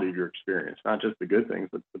totality of your experience, not just the good things,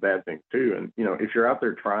 but the bad things too. And, if you're out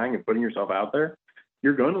there trying and putting yourself out there,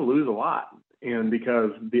 you're going to lose a lot. And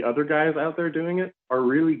because the other guys out there doing it are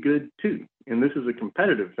really good too. And this is a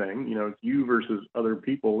competitive thing, it's you versus other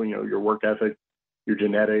people, your work ethic, your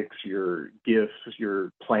genetics, your gifts,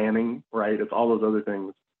 your planning, right? It's all those other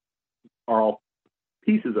things are all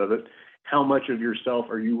pieces of it. How much of yourself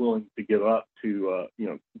are you willing to give up to,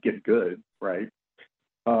 get good, right?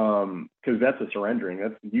 Because that's a surrendering.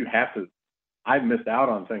 I've missed out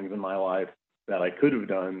on things in my life that I could have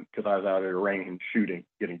done because I was out at a range shooting,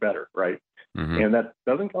 getting better, right? Mm-hmm. And that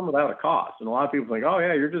doesn't come without a cost. And a lot of people think, oh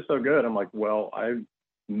yeah, you're just so good. I'm like, well, I've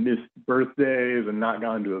missed birthdays and not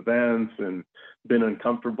gone to events and been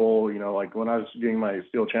uncomfortable. Like when I was doing my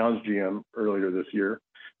Steel Challenge GM earlier this year,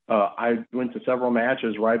 I went to several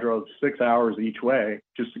matches where I drove 6 hours each way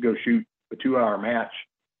just to go shoot a 2-hour match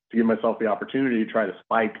to give myself the opportunity to try to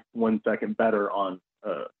spike 1 second better on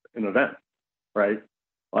an event, right?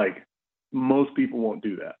 Like most people won't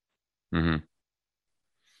do that. Mm-hmm.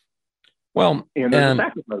 Well, and there's a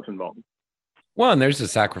sacrifice involved. Well, and there's a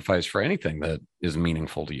sacrifice for anything that is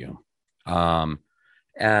meaningful to you.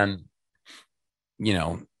 And,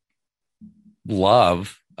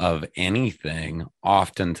 love of anything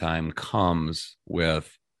oftentimes comes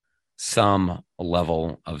with some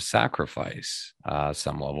level of sacrifice,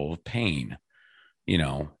 some level of pain,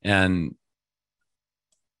 and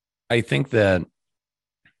I think that,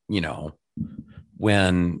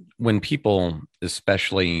 when people,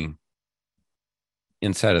 especially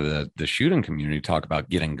inside of the shooting community, talk about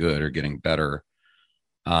getting good or getting better,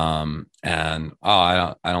 and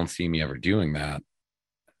I don't see me ever doing that.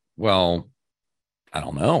 Well, I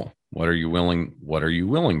don't know. What are you willing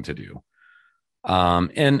to do?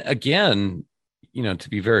 And again, to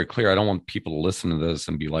be very clear, I don't want people to listen to this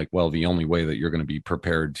and be like, well, the only way that you're going to be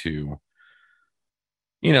prepared to,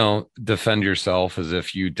 defend yourself is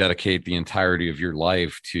if you dedicate the entirety of your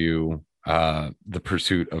life to the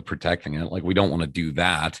pursuit of protecting it. Like, we don't want to do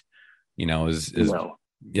that,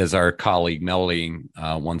 as our colleague Melody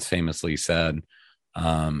once famously said,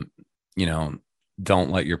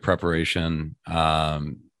 don't let your preparation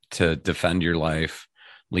to defend your life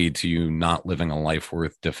lead to you not living a life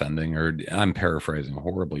worth defending. Or I'm paraphrasing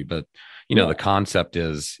horribly, but the concept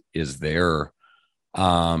is there.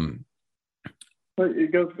 But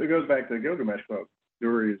it goes back to Gilgamesh quote.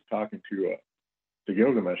 Duri is talking to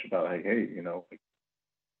Gilgamesh about, like, hey, like,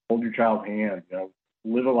 hold your child's hand,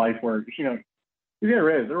 live a life where,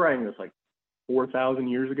 they're writing this like 4,000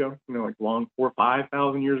 years ago, like 4,000 or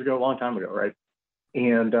 5,000 years ago, a long time ago, right?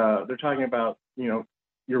 And they're talking about,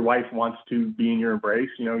 your wife wants to be in your embrace.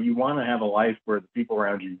 You want to have a life where the people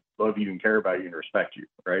around you love you and care about you and respect you,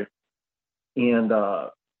 right? And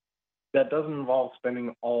that doesn't involve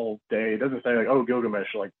spending all day. It doesn't say like, oh,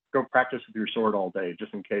 Gilgamesh, like, go practice with your sword all day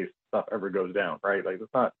just in case stuff ever goes down, right? Like,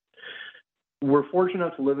 that's not. We're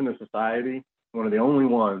fortunate to live in a society, one of the only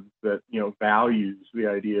ones that, values the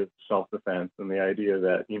idea of self-defense and the idea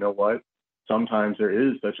that, what, sometimes there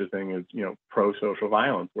is such a thing as, pro-social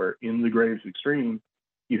violence, where in the gravest extreme,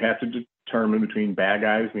 you have to determine between bad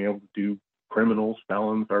guys being able to do, criminals,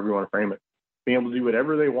 felons, however you want to frame it, being able to do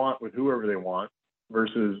whatever they want with whoever they want,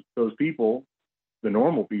 versus those people, the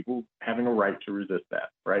normal people, having a right to resist that,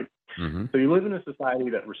 right? Mm-hmm. So you live in a society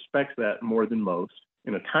that respects that more than most,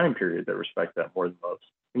 in a time period that respects that more than most.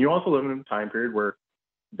 And you also live in a time period where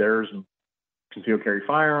there's concealed carry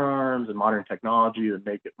firearms and modern technology that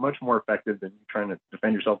make it much more effective than trying to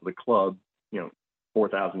defend yourself with a club,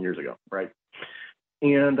 4,000 years ago, right?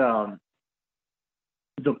 And the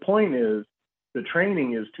point is, the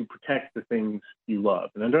training is to protect the things you love.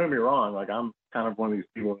 And then don't get me wrong, like, I'm kind of one of these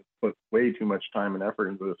people that put way too much time and effort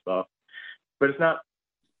into this stuff. But it's not,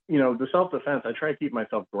 the self-defense, I try to keep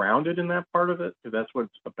myself grounded in that part of it, because that's what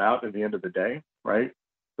it's about at the end of the day, right?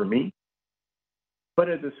 For me. But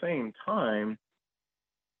at the same time,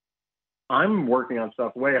 I'm working on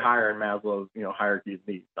stuff way higher in Maslow's, hierarchy of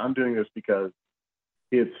needs. I'm doing this because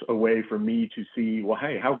it's a way for me to see, well,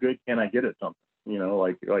 hey, how good can I get at something?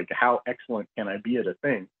 Like how excellent can I be at a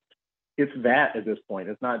thing? It's that at this point.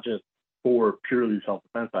 It's not just for purely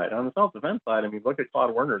self-defense side. On the self-defense side, I mean, look at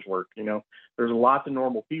Claude Werner's work. There's lots of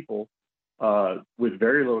normal people with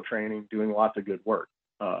very little training doing lots of good work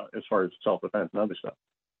as far as self-defense and other stuff.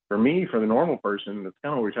 For me, for the normal person, it's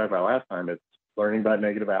kind of what we talked about last time. It's learning about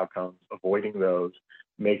negative outcomes, avoiding those,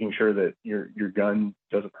 making sure that your gun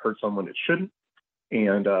doesn't hurt someone it shouldn't,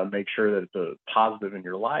 and make sure that it's a positive in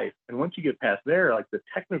your life. And once you get past there, like, the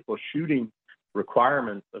technical shooting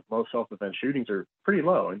requirements of most self-defense shootings are pretty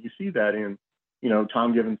low. And you see that in,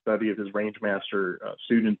 Tom Given's study of his Rangemaster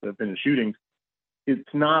students that have been in shootings. It's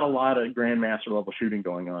not a lot of Grandmaster level shooting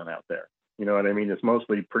going on out there. You know what I mean? It's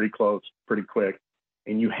mostly pretty close, pretty quick.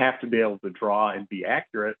 And you have to be able to draw and be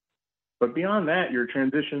accurate. But beyond that, your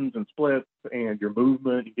transitions and splits and your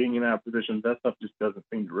movement and getting in and out of positions, that stuff just doesn't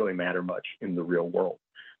seem to really matter much in the real world.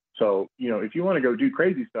 So, if you want to go do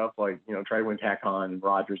crazy stuff like, try to win TACON and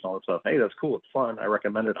Rogers and all that stuff, hey, that's cool. It's fun. I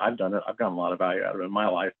recommend it. I've done it. I've gotten a lot of value out of it in my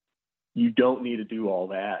life. You don't need to do all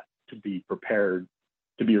that to be prepared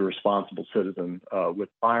to be a responsible citizen with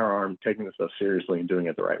firearm, taking this stuff seriously and doing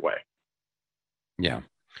it the right way. Yeah.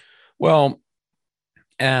 Well,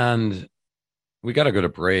 and we got to go to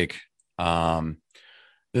break. The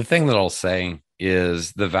thing that I'll say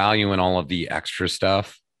is the value in all of the extra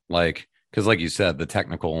stuff, because like you said, the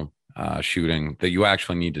technical shooting that you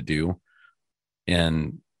actually need to do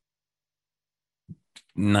in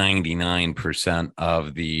 99%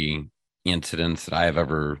 of the incidents that I have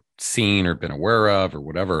ever seen or been aware of or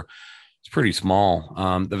whatever, it's pretty small.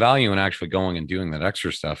 The value in actually going and doing that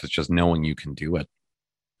extra stuff is just knowing you can do it.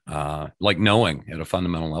 Like knowing at a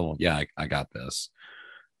fundamental level, yeah, I got this.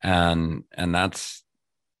 And that's,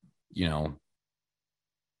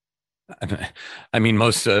 I mean,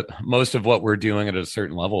 most of what we're doing at a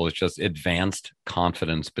certain level is just advanced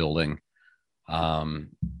confidence building. And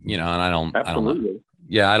I don't know.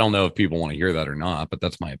 Yeah, I don't know if people want to hear that or not, but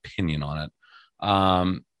that's my opinion on it.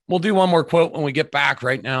 We'll do one more quote when we get back.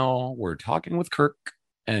 Right now, we're talking with Kirk,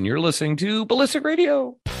 and you're listening to Ballistic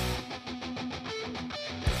Radio.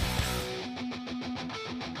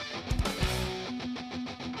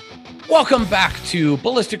 Welcome back to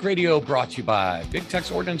Ballistic Radio, brought to you by Big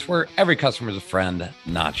Tex Ordnance, where every customer is a friend,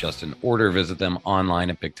 not just an order. Visit them online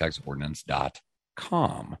at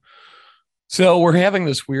bigtexordnance.com. So we're having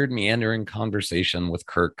this weird meandering conversation with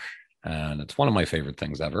Kirk, and it's one of my favorite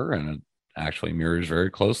things ever, and it actually mirrors very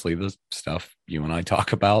closely the stuff you and I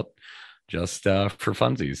talk about just for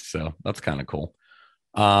funsies. So that's kind of cool.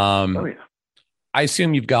 I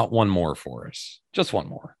assume you've got one more for us. Just one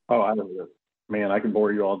more. Oh, I know this. Man, I can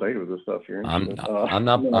bore you all day with this stuff here. I'm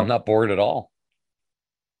not bored at all.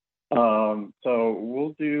 So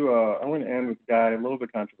we'll do. I'm going to end with a guy a little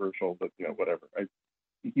bit controversial, but whatever.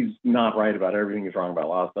 He's not right about everything. He's wrong about a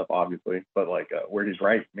lot of stuff, obviously. But like where he's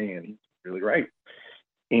right, man, he's really right.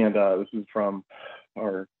 And this is from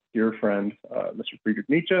our dear friend, Mr. Friedrich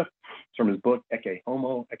Nietzsche. It's from his book Ecce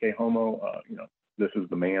Homo. Ecce Homo. This is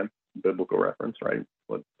the man. Biblical reference, right?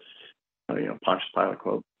 What Pontius Pilate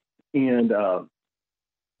quote. And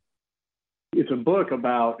it's a book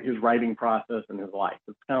about his writing process and his life.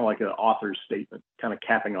 It's kind of like an author's statement, kind of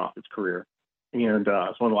capping off his career. And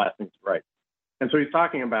it's one of the last things to write. And so he's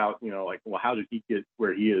talking about, how did he get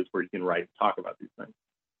where he is, where he can write and talk about these things?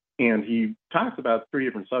 And he talks about 3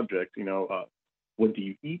 different subjects. What do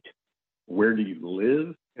you eat? Where do you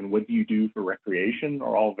live? And what do you do for recreation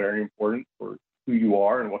are all very important for who you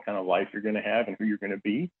are and what kind of life you're going to have and who you're going to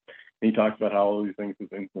be. And he talks about how all these things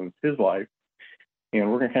have influenced his life. And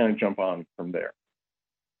we're going to kind of jump on from there.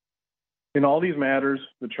 In all these matters,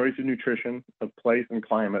 the choice of nutrition, of place and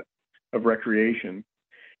climate, of recreation,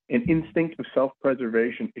 an instinct of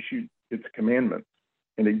self-preservation issued its commandments,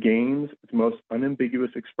 and it gains its most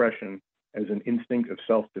unambiguous expression as an instinct of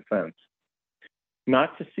self-defense.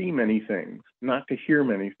 Not to see many things, not to hear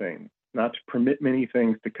many things, not to permit many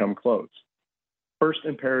things to come close. First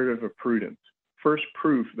imperative of prudence, first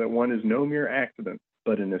proof that one is no mere accident,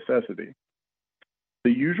 but a necessity.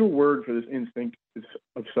 The usual word for this instinct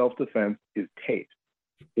of self-defense is taste.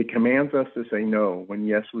 It commands us to say no when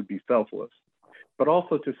yes would be selfless, but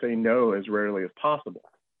also to say no as rarely as possible,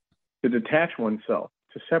 to detach oneself,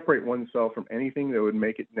 to separate oneself from anything that would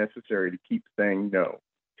make it necessary to keep saying no.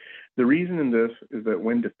 The reason in this is that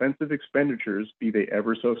when defensive expenditures, be they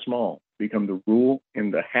ever so small, become the rule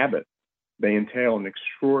and the habit, they entail an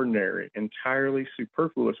extraordinary, entirely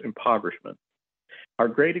superfluous impoverishment. Our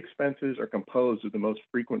great expenses are composed of the most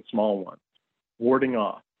frequent small ones. Warding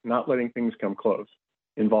off, not letting things come close,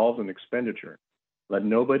 involves an expenditure. Let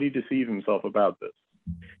nobody deceive himself about this.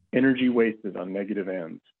 Energy wasted on negative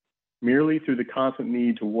ends. Merely through the constant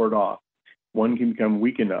need to ward off, one can become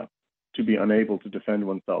weak enough to be unable to defend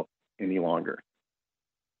oneself any longer.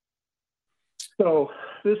 So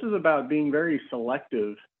this is about being very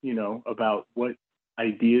selective, about what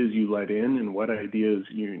ideas you let in and what ideas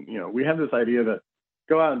we have this idea that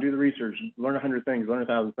go out and do the research, learn 100 things, learn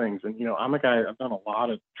 1,000 things. And, I'm a guy, I've done a lot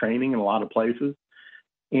of training in a lot of places.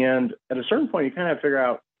 And at a certain point, you kind of figure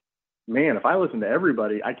out, man, if I listen to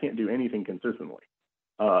everybody, I can't do anything consistently.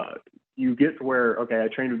 You get to where, okay, I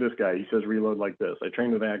trained with this guy. He says, reload like this. I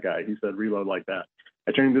trained with that guy. He said, reload like that.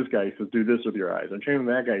 I trained with this guy. He says, do this with your eyes. I trained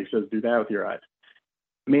with that guy. He says, do that with your eyes.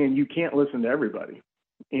 Man, you can't listen to everybody.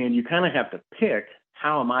 And you kind of have to pick,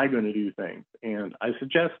 how am I going to do things? And I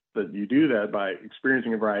suggest that you do that by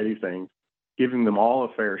experiencing a variety of things, giving them all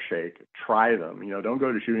a fair shake, try them. Don't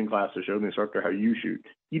go to shooting class to show the instructor how you shoot.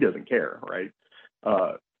 He doesn't care, right?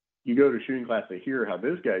 You go to shooting class to hear how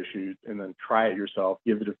this guy shoots and then try it yourself,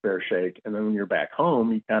 give it a fair shake. And then when you're back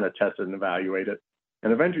home, you kind of test it and evaluate it.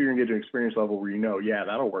 And eventually you're going to get to an experience level where yeah,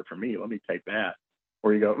 that'll work for me. Let me take that.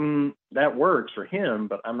 Or you go, that works for him,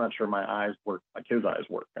 but I'm not sure my eyes work like his eyes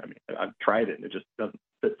work. I mean, I've tried it and it just doesn't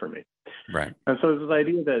fit for me. Right. And so it's this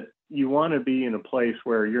idea that you want to be in a place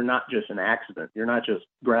where you're not just an accident. You're not just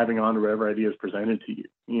grabbing onto whatever idea is presented to you.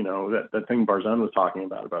 That thing Barzun was talking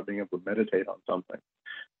about being able to meditate on something.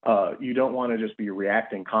 You don't want to just be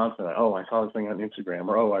reacting constantly. Oh, I saw this thing on Instagram,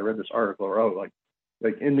 or oh, I read this article, or like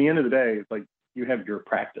in the end of the day, it's like you have your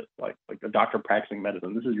practice, like a doctor practicing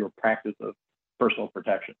medicine. This is your practice of personal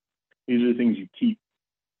protection. These are the things you keep.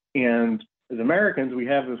 And as Americans, we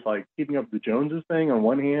have this like keeping up with the Joneses thing on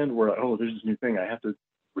one hand. We're like, oh, there's this new thing, I have to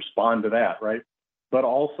respond to that, right? But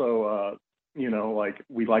also, like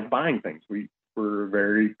we like buying things. We're a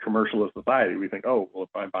very commercialist society. We think, oh, well,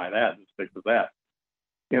 if I buy that, it fixes that.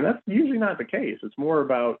 And that's usually not the case. It's more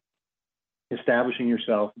about establishing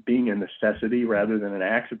yourself, being a necessity rather than an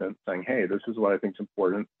accident, saying, hey, this is what I think is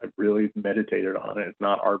important. I've really meditated on it. It's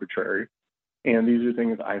not arbitrary. And these are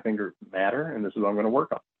things I think matter, and this is what I'm going to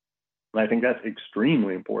work on. And I think that's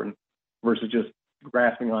extremely important versus just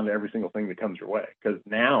grasping onto every single thing that comes your way. Because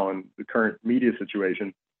now in the current media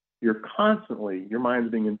situation, your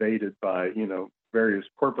mind's being invaded by, various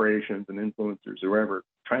corporations and influencers, whoever,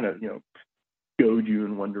 trying to, goad you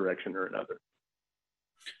in one direction or another.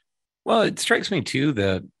 Well, it strikes me too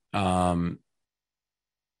that one,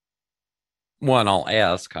 I'll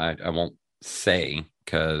ask, I won't say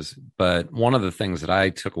but one of the things that I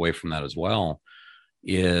took away from that as well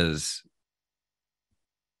is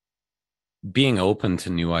being open to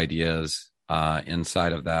new ideas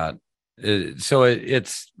inside of that. So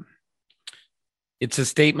it's a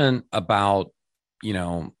statement about,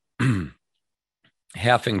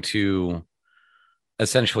 having to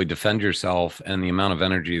essentially defend yourself and the amount of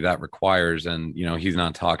energy that requires. And, he's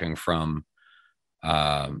not talking from,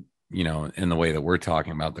 in the way that we're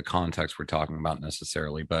talking about, the context we're talking about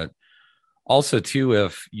necessarily, but also too,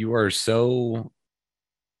 if you are so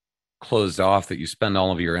closed off that you spend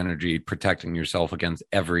all of your energy protecting yourself against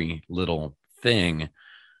every little thing,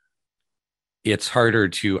 it's harder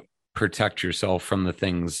to protect yourself from the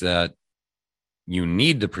things that you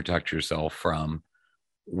need to protect yourself from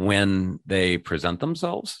when they present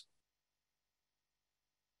themselves.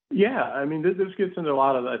 Yeah, I mean, this gets into a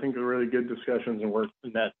lot of, I think, the really good discussions and work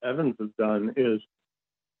that Evans has done is,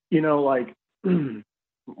 like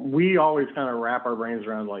we always kind of wrap our brains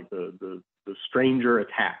around like the stranger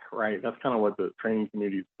attack, right? That's kind of what the training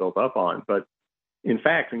community is built up on. But in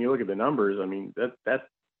fact, when you look at the numbers, I mean, that's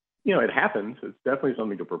it happens. It's definitely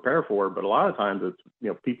something to prepare for. But a lot of times it's,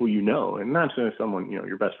 people and not just someone,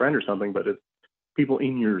 your best friend or something, but it's people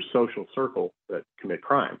in your social circle that commit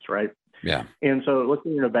crimes, right? Yeah. And so let's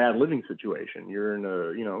say you're in a bad living situation, you're in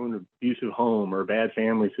an abusive home or a bad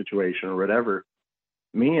family situation or whatever.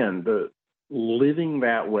 Man, the living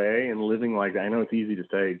that way and living like that, I know it's easy to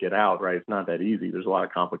say get out, right? It's not that easy. There's a lot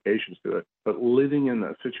of complications to it. But living in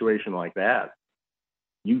a situation like that,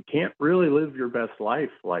 you can't really live your best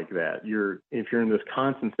life like that. If you're in this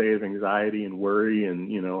constant state of anxiety and worry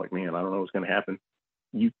and, like, man, I don't know what's going to happen.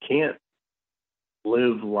 You can't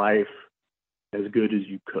live life as good as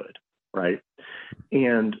you could, right?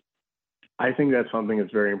 And I think that's something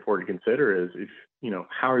that's very important to consider is if,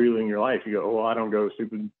 how are you living your life? You go, oh, I don't go to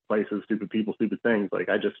stupid places, stupid people, stupid things. Like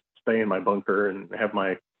I just stay in my bunker and have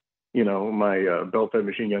my, my belt-fed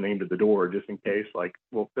machine gun aimed at the door just in case. Like,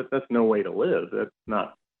 well, that's no way to live. That's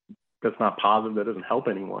not positive. That doesn't help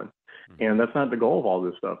anyone. And that's not the goal of all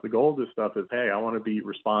this stuff. The goal of this stuff is, hey, I want to be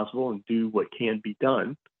responsible and do what can be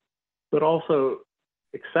done, but also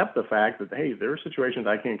accept the fact that, hey, there are situations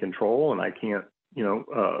I can't control and I can't,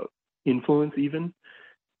 influence even,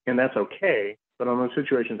 and that's okay. But on those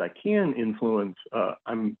situations I can influence,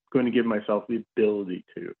 I'm going to give myself the ability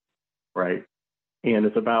to, right? And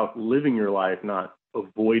it's about living your life, not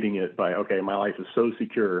avoiding it by, okay, my life is so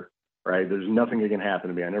secure, right? There's nothing that can happen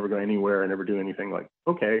to me. I never go anywhere. I never do anything. Like,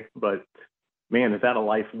 okay, but man, is that a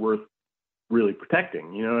life worth really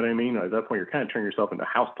protecting? You know what I mean? At that point, you're kind of turning yourself into a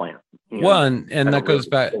houseplant. Well, and that goes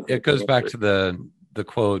back. It goes back to the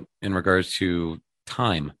quote in regards to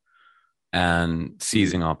time and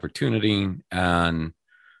seizing opportunity, and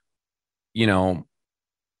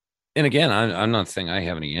and again, I'm not saying I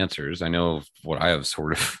have any answers. I know what I have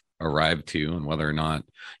sort of arrived to, and whether or not,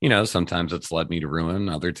 sometimes it's led me to ruin.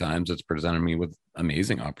 Other times it's presented me with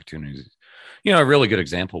amazing opportunities. A really good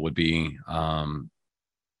example would be,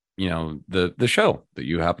 the show that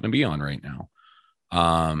you happen to be on right now.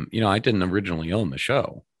 I didn't originally own the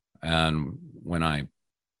show. And when I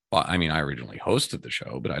originally hosted the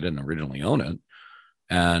show, but I didn't originally own it.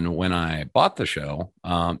 And when I bought the show,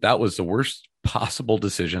 that was the worst possible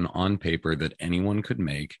decision on paper that anyone could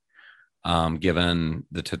make, given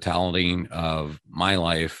the totality of my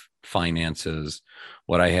life, finances,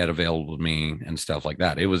 what I had available to me, and stuff like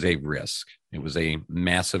that. It was a risk. It was a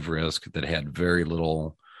massive risk that had very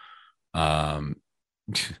little, I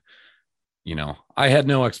had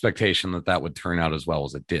no expectation that would turn out as well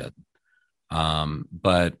as it did.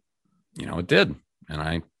 But it did, and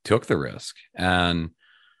I took the risk, and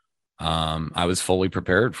I was fully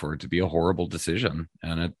prepared for it to be a horrible decision,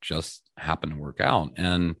 and it just happened to work out.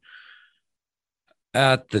 And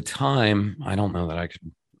at the time, I don't know that I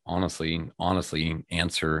could honestly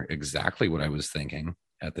answer exactly what I was thinking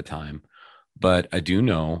at the time, but I do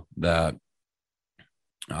know that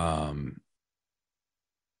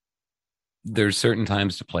there's certain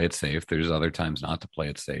times to play it safe. There's other times not to play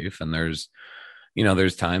it safe. And there's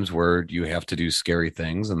times where you have to do scary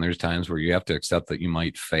things, and there's times where you have to accept that you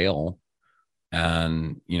might fail.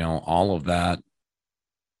 And, all of that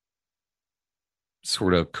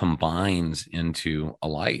sort of combines into a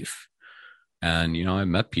life. And, I've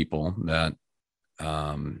met people that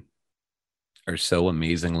are so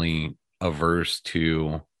amazingly averse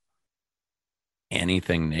to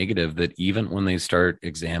anything negative that even when they start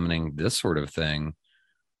examining this sort of thing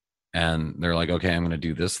and they're like, okay, I'm going to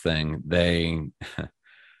do this thing, they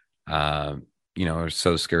are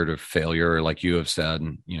so scared of failure, like you have said,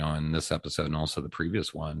 in this episode and also the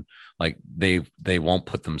previous one, like they won't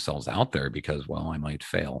put themselves out there because, well, I might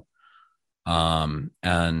fail. And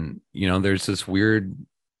there's this weird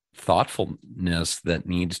thoughtfulness that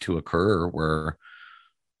needs to occur where,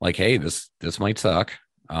 like, hey, this might suck,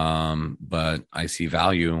 but I see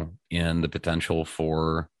value in the potential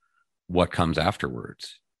for what comes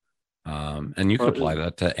afterwards. And you could Well, apply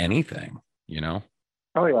that to anything, you know?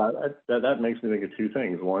 oh yeah, that makes me think of two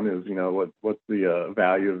things. One is, what's the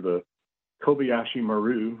value of the Kobayashi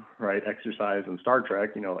Maru, right? Exercise in Star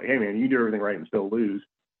Trek. Like, hey man, you do everything right and still lose.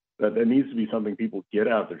 That needs to be something people get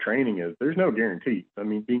out of their training. Is there's no guarantee. I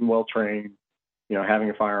mean, being well trained, having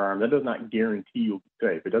a firearm, that does not guarantee you'll be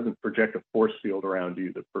safe. It doesn't project a force field around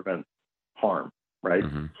you that prevents harm, right?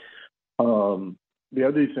 The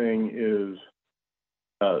other thing is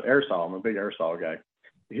airsoft. I'm a big airsoft guy.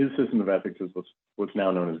 His system of ethics is what's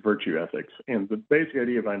now known as virtue ethics. And the basic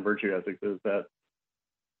idea behind virtue ethics is that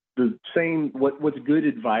the same, what's good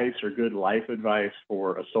advice or good life advice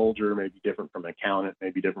for a soldier may be different from an accountant,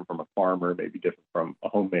 may be different from a farmer, may be different from a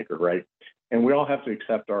homemaker, right? And we all have to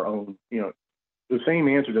accept our own, the same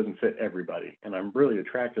answer doesn't fit everybody. And I'm really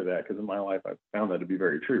attracted to that because in my life, I've found that to be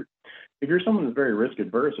very true. If you're someone that's very risk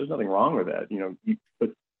adverse, there's nothing wrong with that,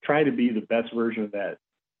 but try to be the best version of that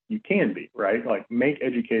you can be, right? Like make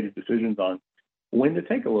educated decisions on when to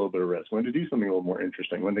take a little bit of risk, when to do something a little more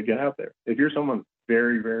interesting, when to get out there. If you're someone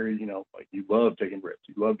very, very, like you love taking risks,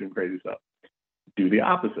 you love doing crazy stuff, do the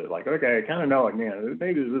opposite. Like, okay, I kind of know, like, man,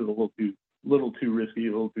 maybe this is a little too risky,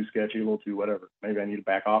 a little too sketchy, a little too whatever. Maybe I need to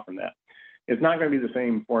back off from that. It's not going to be the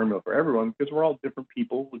same formula for everyone because we're all different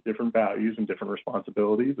people with different values and different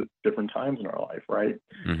responsibilities at different times in our life, right?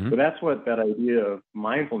 So that's what that idea of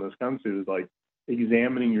mindfulness comes to, is like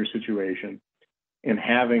examining your situation and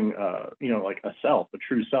having, like a self, a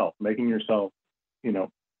true self, making yourself,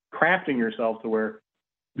 crafting yourself to where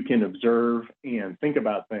you can observe and think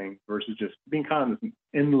about things versus just being kind of this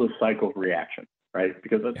endless cycle of reaction, right?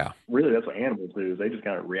 Because that's what animals do, is they just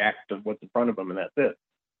kind of react to what's in front of them and that's it.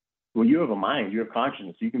 Well, you have a mind, you have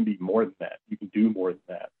consciousness, you can be more than that. You can do more than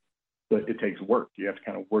that. But it takes work. You have to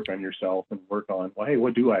kind of work on yourself and work on, well, hey,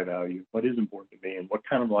 what do I value? What is important to me? And what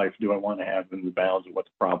kind of life do I want to have in the bounds of what's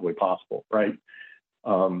probably possible, right?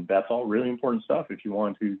 That's all really important stuff if you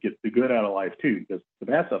want to get the good out of life too, because the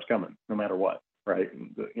bad stuff's coming no matter what, right?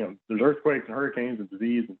 And there's earthquakes and hurricanes and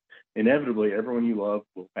disease, and inevitably everyone you love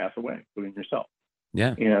will pass away, including yourself.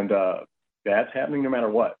 Yeah. And that's happening no matter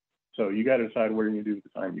what. So you got to decide what you're going to do with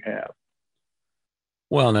the time you have.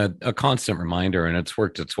 Well, and a constant reminder, and it's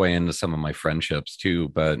worked its way into some of my friendships too,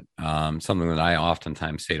 but something that I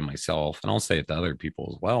oftentimes say to myself, and I'll say it to other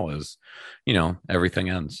people as well, is, everything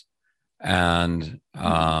ends. And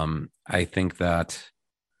I think that,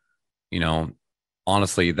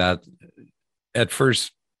 honestly, that at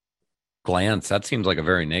first glance, that seems like a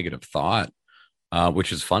very negative thought,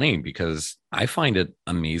 which is funny because I find it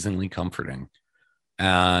amazingly comforting.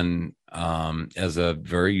 And as a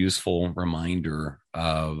very useful reminder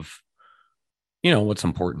of, what's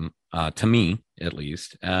important to me, at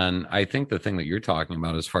least. And I think the thing that you're talking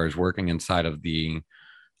about as far as working inside of the,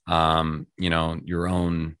 your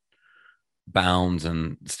own bounds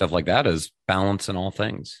and stuff like that is balance in all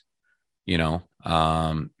things, being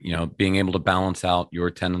able to balance out your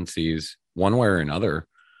tendencies one way or another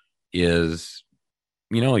is,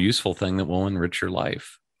 a useful thing that will enrich your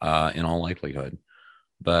life in all likelihood.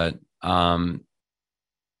 But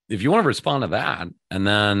if you want to respond to that, and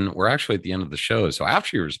then we're actually at the end of the show. So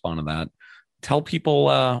after you respond to that, tell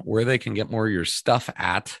people where they can get more of your stuff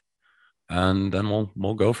at, and then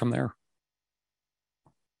we'll go from there.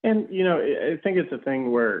 And, I think it's a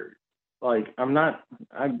thing where, like,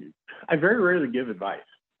 I very rarely give advice.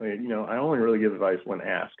 Like, I only really give advice when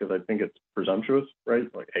asked because I think it's presumptuous, right?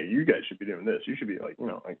 Like, hey, you guys should be doing this. You should be like,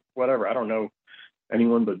 like whatever. I don't know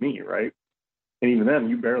anyone but me, right? And even then,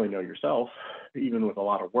 you barely know yourself, even with a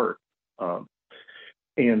lot of work.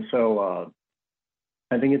 And so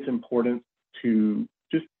I think it's important to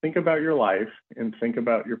just think about your life and think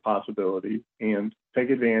about your possibilities and take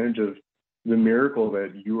advantage of the miracle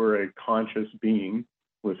that you are a conscious being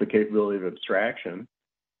with the capability of abstraction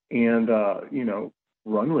and,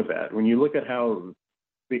 run with that. When you look at how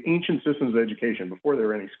the ancient systems of education, before there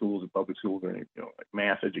were any schools or public schools or any, like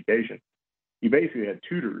mass education, you basically had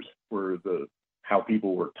tutors for how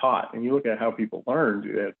people were taught. And you look at how people learned,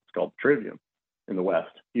 it's called trivium in the West.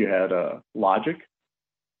 You had logic,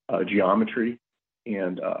 geometry,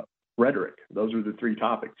 and rhetoric. Those were the three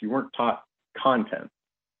topics. You weren't taught content.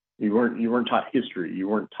 You weren't taught history. You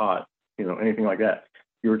weren't taught, anything like that.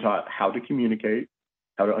 You were taught how to communicate,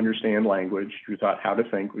 how to understand language. You were taught how to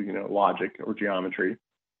think, logic or geometry.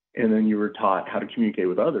 And then you were taught how to communicate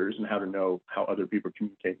with others and how to know how other people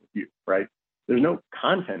communicate with you, right? There's no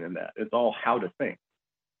content in that. It's all how to think.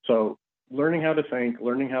 So learning how to think,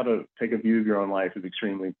 learning how to take a view of your own life is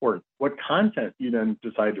extremely important. What content you then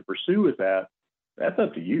decide to pursue with that, that's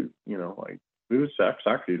up to you. Like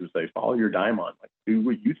Socrates would say, follow your daimon, like do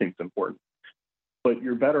what you think is important. but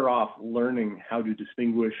you're better off learning how to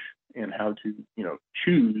distinguish and how to,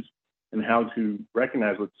 choose and how to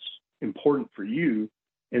recognize what's important for you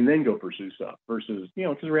and then go pursue stuff versus,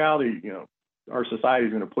 because reality, our society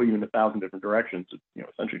is going to pull you in 1,000 different directions to,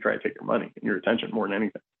 essentially try to take your money and your attention more than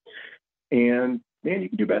anything. And man, you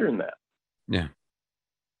can do better than that. Yeah.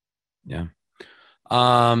 Yeah.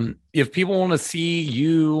 If people want to see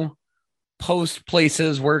you post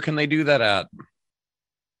places, where can they do that at?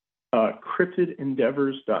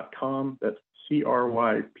 Cryptidendeavors.com. That's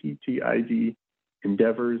CRYPTID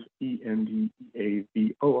Endeavors,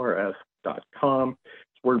 ENDEAVORS.com.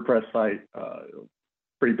 It's a WordPress site.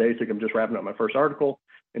 Pretty basic. I'm just wrapping up my first article,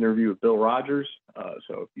 interview with Bill Rogers.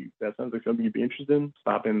 So if that sounds like something you'd be interested in,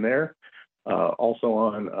 stop in there. Also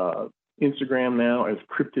on Instagram now as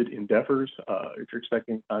Cryptid Endeavors. If you're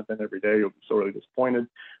expecting content every day, you'll be sorely disappointed.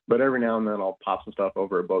 But every now and then I'll pop some stuff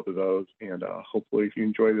over at both of those. And hopefully if you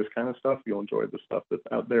enjoy this kind of stuff, you'll enjoy the stuff that's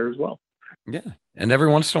out there as well. Yeah. And every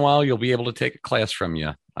once in a while, you'll be able to take a class from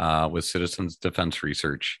you with Citizens Defense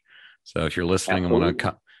Research. So if you're listening and want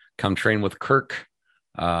to come train with Kirk,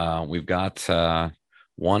 we've got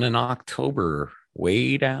one in October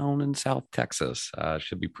way down in South Texas.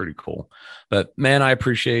 Should be pretty cool. But man, I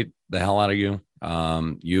appreciate the hell out of you.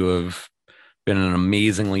 You have been an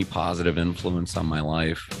amazingly positive influence on my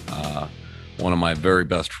life. One of my very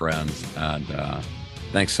best friends. And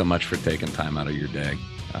thanks so much for taking time out of your day.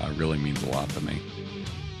 Really means a lot to me.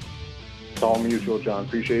 It's all mutual, John.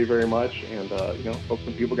 Appreciate you very much. And, hope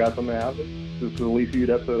some people got something out of it. This is the least viewed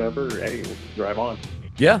episode ever. Hey, we'll drive on.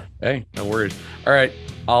 Yeah. Hey, no worries. All right.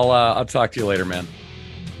 I'll talk to you later, man.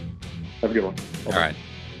 Have a good one. All right.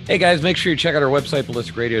 Hey guys, make sure you check out our website,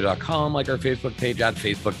 ballisticradio.com, like our Facebook page at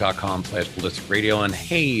facebook.com/ballisticradio. And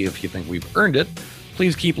hey, if you think we've earned it,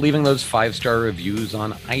 please keep leaving those 5-star reviews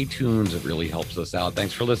on iTunes. It really helps us out.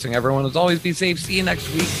 Thanks for listening, everyone. As always, be safe. See you next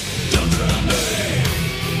week.